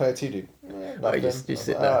like, what does player 2 do? You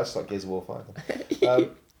sit there. It's like Gears of War 5.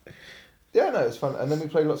 Yeah, no, it was fun. And then we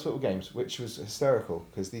played lots of little games, which was hysterical,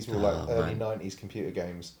 because these were like early 90s computer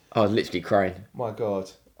games. I was literally crying. My God.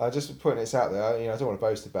 I just putting this out there, I don't want to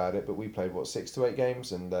boast about it, but we played, 6 to 8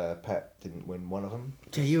 games, and Pet didn't win one of them.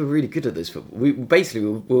 Yeah, you were really good at this. We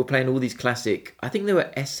were playing all these classic, I think they were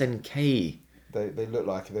SNK. They look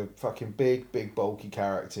like, they're fucking big, bulky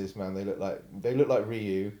characters, man. They look like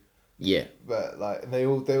Ryu. Yeah, but like they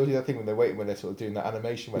all do that thing when they're waiting, when they're sort of doing that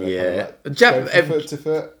animation where they're kind of like foot to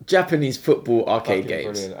foot. Japanese football arcade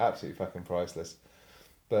games. Brilliant, absolutely fucking priceless.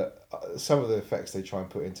 But some of the effects they try and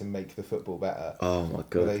put in to make the football better. Oh my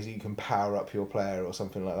god! You can power up your player or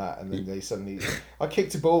something like that, and then they suddenly. I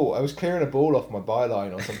kicked a ball. I was clearing a ball off my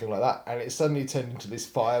byline or something like that, and it suddenly turned into this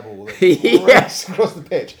fireball that raced across the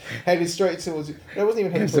pitch, headed straight towards. It wasn't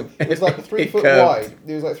even headed. It was like 3 foot wide.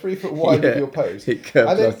 It was like 3 foot wide of your post, and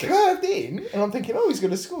then curved in. And I'm thinking, this is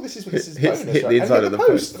going to score. This is bonus, hit right? the inside of the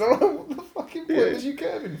post. And I'm like, what the fucking point was you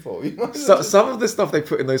curving for? You know? Some of the stuff they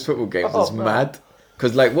put in those football games is mad.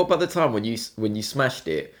 Because like, what about the time when you smashed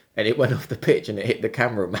it and it went off the pitch and it hit the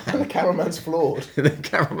cameraman? And the cameraman's floored. The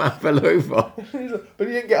cameraman fell over. But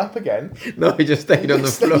he didn't get up again. No, he just stayed on the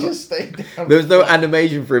floor. He just stayed down. There was no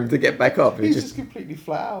animation for him to get back up. He's just completely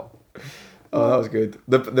flat out. Oh, that was good.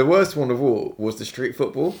 The worst one of all was the street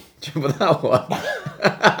football. Do you remember that one?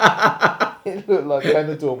 It looked like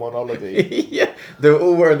Benidorm on holiday. Yeah, they were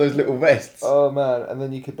all wearing those little vests. Oh man! And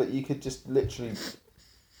then you could just literally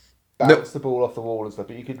bounce the ball off the wall and stuff,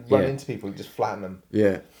 but you could run into people and just flatten them.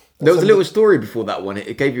 Yeah. There was a little story before that one.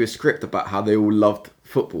 It gave you a script about how they all loved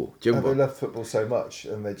football. Do you remember? And they loved football so much,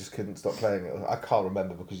 and they just couldn't stop playing it. I can't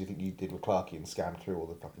remember because you think you did with Clarkey and scammed through all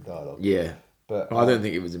the fucking dialogue. Yeah. But I don't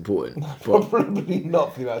think it was important. Probably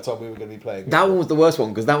not for the amount of time we were going to be playing. That one was the worst one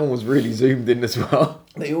because that one was really zoomed in as well.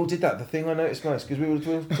 They all did that. The thing I noticed most, because we were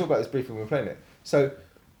talking about this briefly when we were playing it. So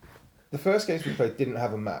the first games we played didn't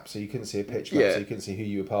have a map, so you couldn't see a pitch map, so you couldn't see who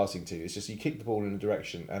you were passing to. It's just you kicked the ball in a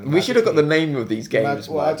direction. And we should have got the name of these games.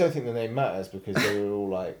 Well, I don't think the name matters because they were all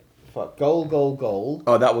like, fuck, goal, goal, goal.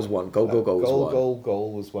 Oh, that was one. Goal was one.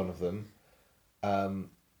 Goal was one of them.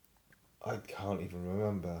 I can't even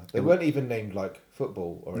remember. They weren't even named like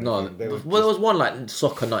football or anything. No, there was one like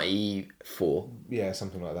Soccer 94. Yeah,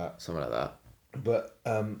 something like that. Something like that. But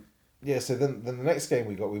so then the next game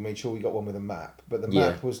we made sure we got one with a map. But the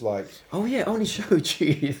map was like... Oh yeah, it only showed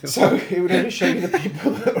you... So it would only show you the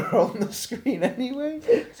people that were on the screen anyway.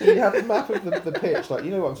 So you have the map of the pitch. Like,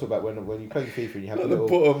 you know what I'm talking about when you play FIFA and you have the little...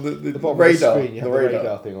 the bottom radar, of the screen, you have the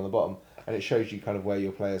radar thing on the bottom. And it shows you kind of where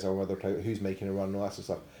your players are, whether who's making a run and all that sort of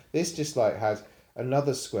stuff. This just like had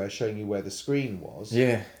another square showing you where the screen was.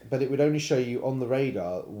 Yeah. But it would only show you on the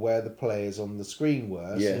radar where the players on the screen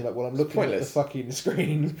were. So you're like, well, I'm looking at the fucking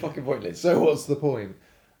screen. Fucking pointless. So what's the point?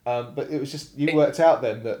 But it was just, you worked out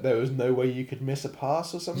then that there was no way you could miss a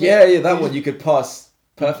pass or something. Yeah, that one you could pass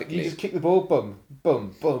perfectly. You just kick the ball, boom,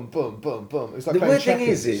 boom, boom, boom, boom, boom. It's like the weird thing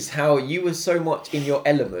is how you were so much in your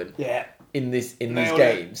element. Yeah. In these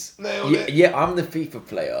games. Yeah, I'm the FIFA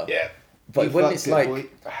player. Yeah. But when it's like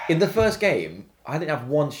in the first game, I didn't have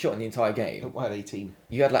one shot in the entire game. I had 18.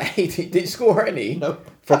 You had like 18. Did you score any? No.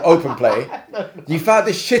 From open play? No. You fouled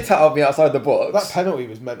the shit out of me outside the box. That penalty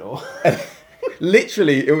was mental.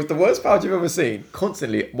 Literally, it was the worst foul you've ever seen.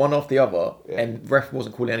 Constantly, one off the other, and ref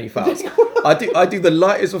wasn't calling any fouls. I do the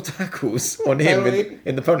lightest of tackles on him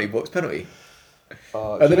in the penalty box. Penalty.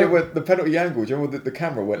 And then it went the penalty angle. Do you remember the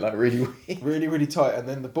camera went like really weird? Really, really tight, and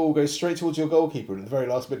then the ball goes straight towards your goalkeeper, and at the very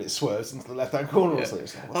last minute swerves into the left-hand corner. Yeah. Or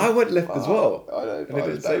something. Like, I went left as well. I know, and I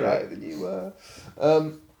didn't say right than you were.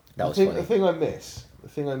 That was funny. The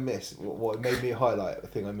thing I miss, what made me highlight the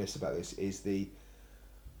thing I miss about this is the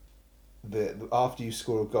after you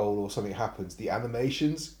score a goal or something happens, the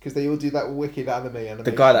animations, because they all do that wicked animation.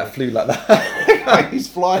 The guy that flew like that. He's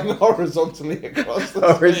flying horizontally across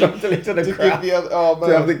the horizontally to the crowd.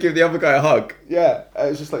 To give the other guy a hug. Yeah,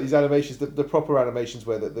 it's just like these animations, the proper animations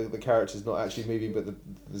where the character's not actually moving, but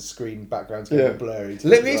the screen background's getting blurry.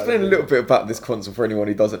 Let me explain a little bit about this console for anyone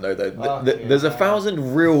who doesn't know though. There's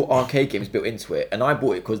 1,000 real arcade games built into it, and I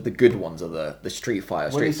bought it because the good ones are the Street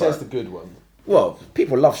Fighter. When he says the good one. Well,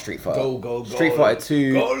 people love Street Fighter. Goal. Street Fighter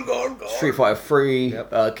 2, goal. Street Fighter 3,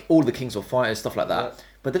 all the Kings of Fighters, stuff like that. Yep.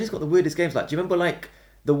 But then it's got the weirdest games. Like, do you remember like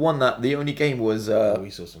the one that the only game was?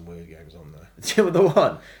 We saw some weird games on there. Do you remember the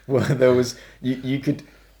one where there was you could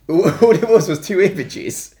all it was 2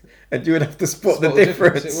 images and you would have to spot the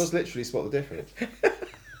difference. It was literally spot the difference.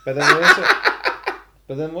 But then also.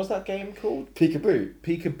 But then what's that game called? Peekaboo.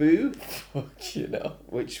 Peekaboo? Fuck you know.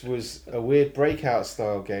 Which was a weird breakout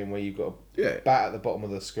style game where you've got a bat at the bottom of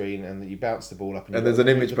the screen and you bounce the ball up and there's an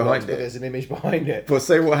image behind it. But there's an image behind it. But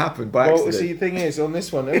say what happened by accident. Well, see, the thing is, on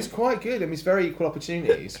this one, it was quite good. I mean, it's very equal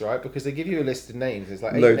opportunities, right? Because they give you a list of names. There's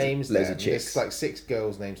like 8 names there. Loads of chicks. There's like 6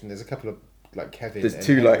 girls' names and there's a couple of like Kevin there's and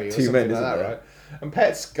 2 Henry like 2 men, isn't like that, there? right? And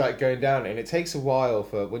Pet's like going down and it takes a while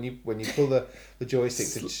for when you pull the joystick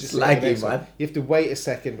to just laggy, man. You have to wait a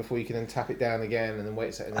second before you can then tap it down again and then wait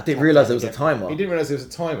a second. I didn't realise there was a timer. He didn't realise there was a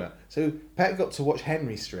timer. So Pet got to watch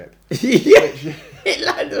Henry strip. It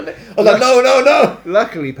landed on it. I was like, no.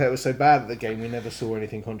 Luckily, Pet was so bad at the game, we never saw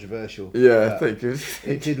anything controversial. Yeah, thank you.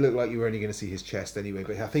 It did look like you were only going to see his chest anyway,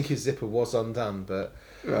 but I think his zipper was undone. But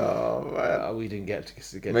Oh man. We didn't get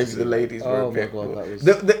to get. Maybe to the ladies were a bit. Oh my god,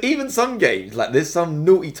 that was. Even some games like there's some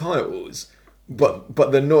naughty titles, but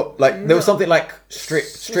they're not like there was something like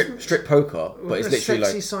strip poker, but it's literally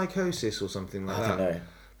sexy like psychosis or something like I that. don't know.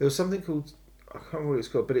 There was something called, I can't remember what it's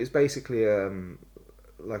called, but it's basically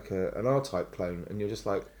like an R-Type clone, and you're just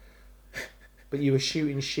like, but you were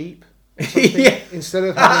shooting sheep. Yeah. Instead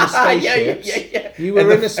of having spaceships, yeah. you were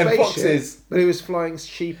in a spaceship, foxes. but it was flying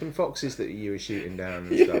sheep and foxes that you were shooting down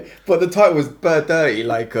and stuff. But the title was bird dirty,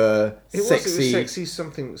 like It sexy, was sexy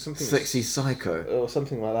something, sexy psycho. or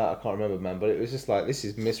something like that. I can't remember, man. But it was just like, this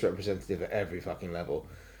is misrepresentative at every fucking level.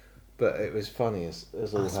 But it was funny as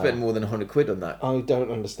all. I spent more than £100 on that. I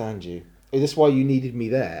don't understand you. Is this why you needed me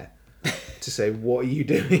there? To say, what are you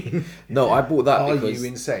doing? No, I bought that Are because you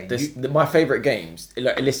insane? my favourite games.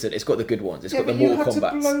 Like, listen, it's got the good ones. It's got the Mortal Kombat. You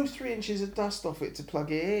had to blow 3 inches of dust off it to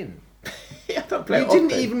plug it in. Yeah, I don't play You it didn't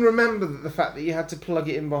often. even remember the fact that you had to plug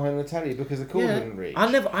it in behind the telly because the cord didn't reach. I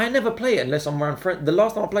never play it unless I'm around friends. The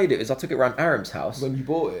last time I played it is I took it around Aram's house. When you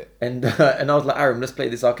bought it. And I was like, Aram, let's play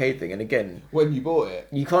this arcade thing. And again, When you bought it.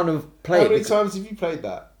 you kind of play How it. many times have you played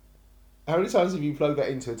that? How many times have you plugged that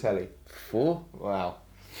into a telly? 4? Wow.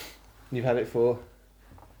 You've had it for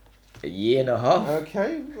A year and a half.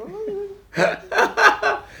 okay.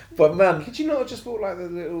 But man, Could you not have just bought like the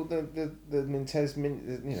Nintendo Mini,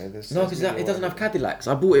 the no, because it doesn't have Cadillacs.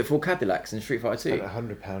 I bought it for Cadillacs in Street Fighter 2.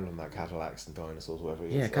 Spent £100 on that Cadillacs and dinosaurs, whatever it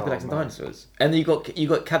is. Yeah, Cadillacs and man. Dinosaurs. And then you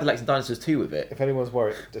got Cadillacs and Dinosaurs 2 with it. If anyone's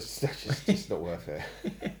worried, just not worth it.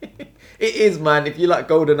 It is, man. If you like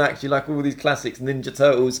Golden Axe, you like all these classics, Ninja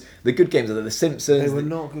Turtles, the good games are The Simpsons. They were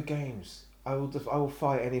not good games. I will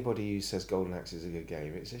fight anybody who says Golden Axe is a good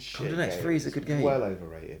game. It's a shit Golden Axe game. 3 is a good game. Well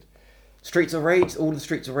overrated. Streets of Rage, all the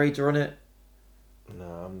Streets of Rage are on it. No,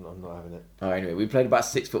 I'm not having it. Oh, anyway, we played about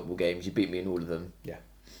 6 football games. You beat me in all of them. Yeah.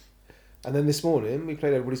 And then this morning we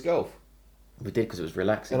played everybody's golf, We did because it was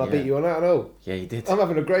relaxing. and I beat you on that and all. Yeah, you did. I'm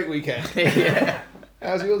having a great weekend. Yeah.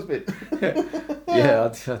 How's yours been? Yeah,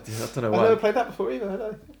 I don't know I've why. never played that before either, had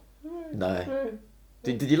I? No.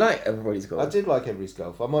 Did you like Everybody's Golf? I did like everybody's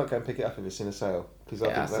golf. I might go and pick it up if it's in a sale because I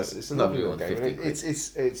Yeah, think so it's a not lovely more little than game.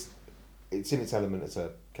 50 It's in its element as a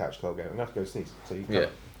couch club game. I'm gonna have to go sneeze. So you Yeah. Talk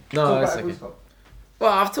No, about it's everybody's okay. golf.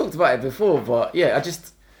 Well, I've talked about it before, but yeah,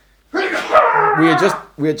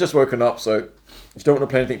 we had just woken up, so if you don't want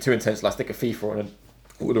to play anything too intense, like stick a FIFA on and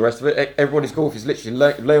all the rest of it. Everybody's Golf is literally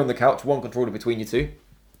lay on the couch, one controller between you two.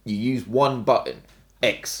 You use one button,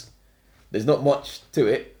 X. There's not much to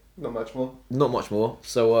it. Not much more. Not much more.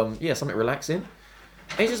 So yeah, something relaxing.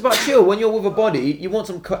 And it's just about chill. When you're with a body, you want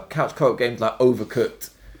some couch co-op games like Overcooked,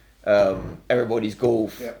 Everybody's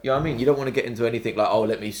Golf. Yep. You know what I mean? You don't want to get into anything like, oh,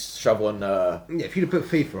 let me shove on. Yeah, if you'd have put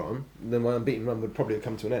FIFA on, then my unbeaten run would probably have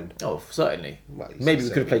come to an end. Oh, certainly. Well, Maybe we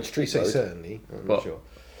could have played Street Say Mode. certainly. I'm But- not sure.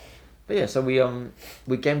 But yeah, so we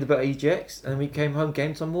gamed a bit of EGX, and then we came home,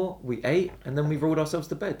 gamed some more, we ate, and then we rolled ourselves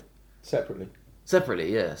to bed. Separately.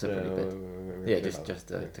 Separately, yeah, separately bed. Yeah, okay, just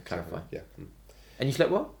to clarify. Yeah. And you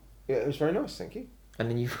slept well? Yeah, it was very nice, thank you. And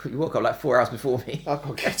then you woke up like 4 hours before me. I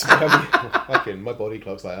can't get to my fucking my body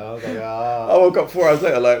clock's like, I woke up 4 hours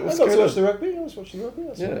later, like, I what's got to going watch on? the rugby. I was watching the rugby.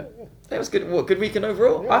 That's Yeah. all right, It was good. What, good weekend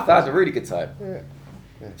overall? Yeah. I thought it was a really good time.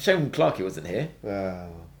 yeah. Shame Clarkey wasn't here.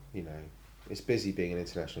 Well, you know, it's busy being an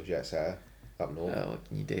international jet setter up north. Oh, what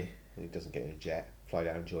can you do? He doesn't get in a jet, fly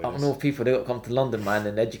down and join Up us. north, people, they got to come to London, man,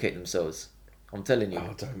 and educate themselves. I'm telling you.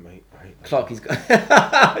 Oh, don't, mate. I hate Clarkey's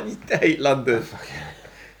got... You hate London.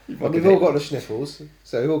 You Well, fucking we've all hate got the sniffles,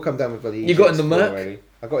 so we've all come down with bloody. You got in the EGX Merc? already.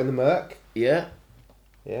 I got in the Merc. Yeah.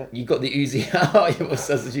 Yeah. You got the Uzi out,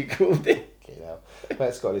 as you called it. You know,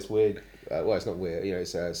 Merc's got this weird. Well, it's not weird. You know,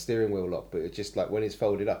 it's a steering wheel lock, but it's just like when it's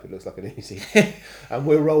folded up, it looks like an Uzi. And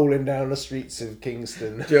we're rolling down the streets of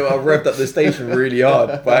Kingston. Joe, I revved up the station really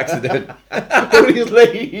hard by accident. All these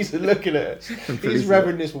ladies are looking at us. He's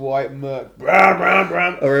revving this white Merc. Bram, bram,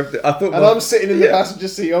 bram. I thought. And I'm sitting in the passenger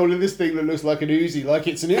seat holding this thing that looks like an Uzi, like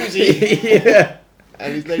it's an Uzi. Yeah.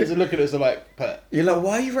 And these ladies are looking at us and like, Pet. You're like,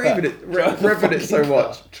 why are you raving it, Drive the revving it so fucking car.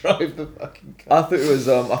 much? Drive the fucking car. I thought it was.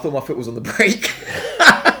 I thought my foot was on the brake.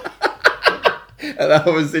 And I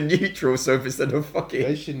was in neutral, so if instead of They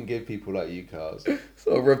fucking, shouldn't give people like you cars.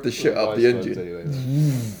 so I revved the shit up the Wise ones engine.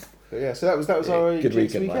 anyway. But yeah, so that was Yeah, our good EGX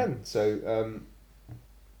weekend, weekend. man. So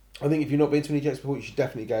I think if you've not been to an EGX before, you should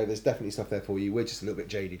definitely go. There's definitely stuff there for you. We're just a little bit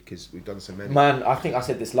jaded because we've done so many. Man, I think I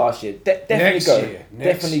said this last year. Definitely Next go. year,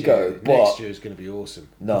 Definitely go. But Next year is going to be awesome.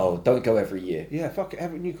 no, don't go every year. Yeah, fuck it.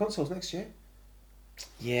 Have new consoles next year.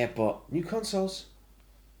 Yeah, but New consoles.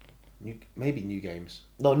 Maybe new games.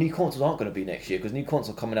 No, new consoles aren't going to be next year because new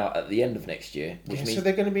consoles are coming out at the end of next year. Which means... So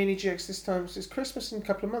they're going to be in EGX this time. So it's Christmas in a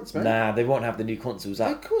couple of months, man. Nah, they won't have the new consoles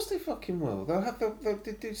out. Of course they fucking will. They'll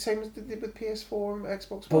do the same as they did with PS4 and Xbox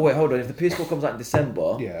One. But wait, hold on. If the PS4 comes out in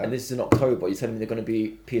December and this is in October, you're telling me they're going to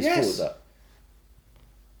be PS4? Yes. Is that?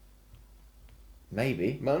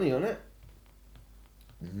 Maybe. Money on it.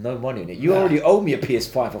 No money on it. You already owe me a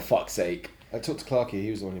PS5 for fuck's sake. I talked to Clarky.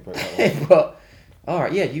 He was the one who broke that one. But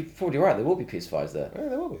alright, yeah, you're probably right. There will be PS5s there. Yeah,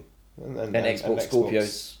 there will be. And Xbox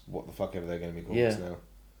Scorpios. What the fuck ever they're going to be called now.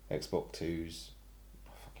 Xbox 2s.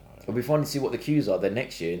 It'll be fun to see what the queues are then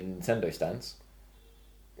next year in Nintendo stands.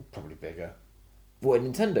 Probably bigger. What,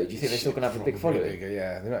 Nintendo? Do you think they're still going to have a big following? Bigger,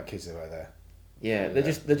 yeah. The amount of kids that are there. Yeah, they're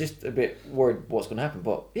just a bit worried what's going to happen.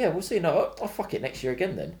 But yeah, we'll see. No, I'll fuck it next year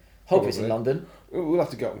again then. Hope it's in London. We'll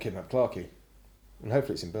have to go out and kidnap Clarky. And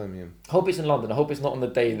hopefully it's in Birmingham. Hope it's in London. I hope it's not on the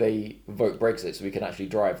day they vote Brexit so we can actually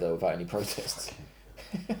drive there without any protests.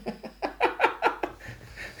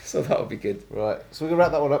 So that would be good. Right, so we're going to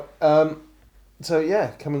wrap that one up. So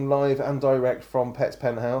yeah, coming live and direct from Pet's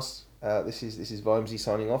Penthouse. This is Vimesy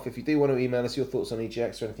signing off. If you do want to email us your thoughts on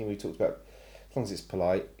EGX or anything we talked about, as long as it's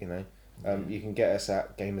polite, you know, you can get us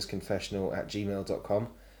at gamersconfessional@gmail.com.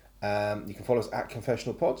 You can follow us at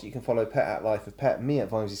Confessional Pod. You can follow Pet at Life of Pet, me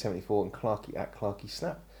at Vimesy74, and Clarky at Clarky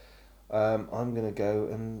Snap. I'm going to go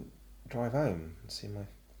and drive home and see my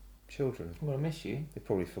children. I'm going to miss you. They've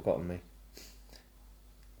probably forgotten me.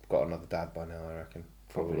 Got another dad by now, I reckon.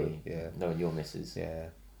 Probably. Yeah. Knowing your missus. Yeah.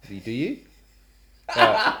 Do you?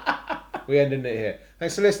 Right. We're ending it here.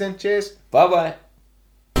 Thanks for listening. Cheers. Bye-bye.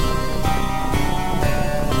 The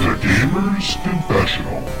Gamer's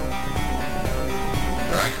Confessional.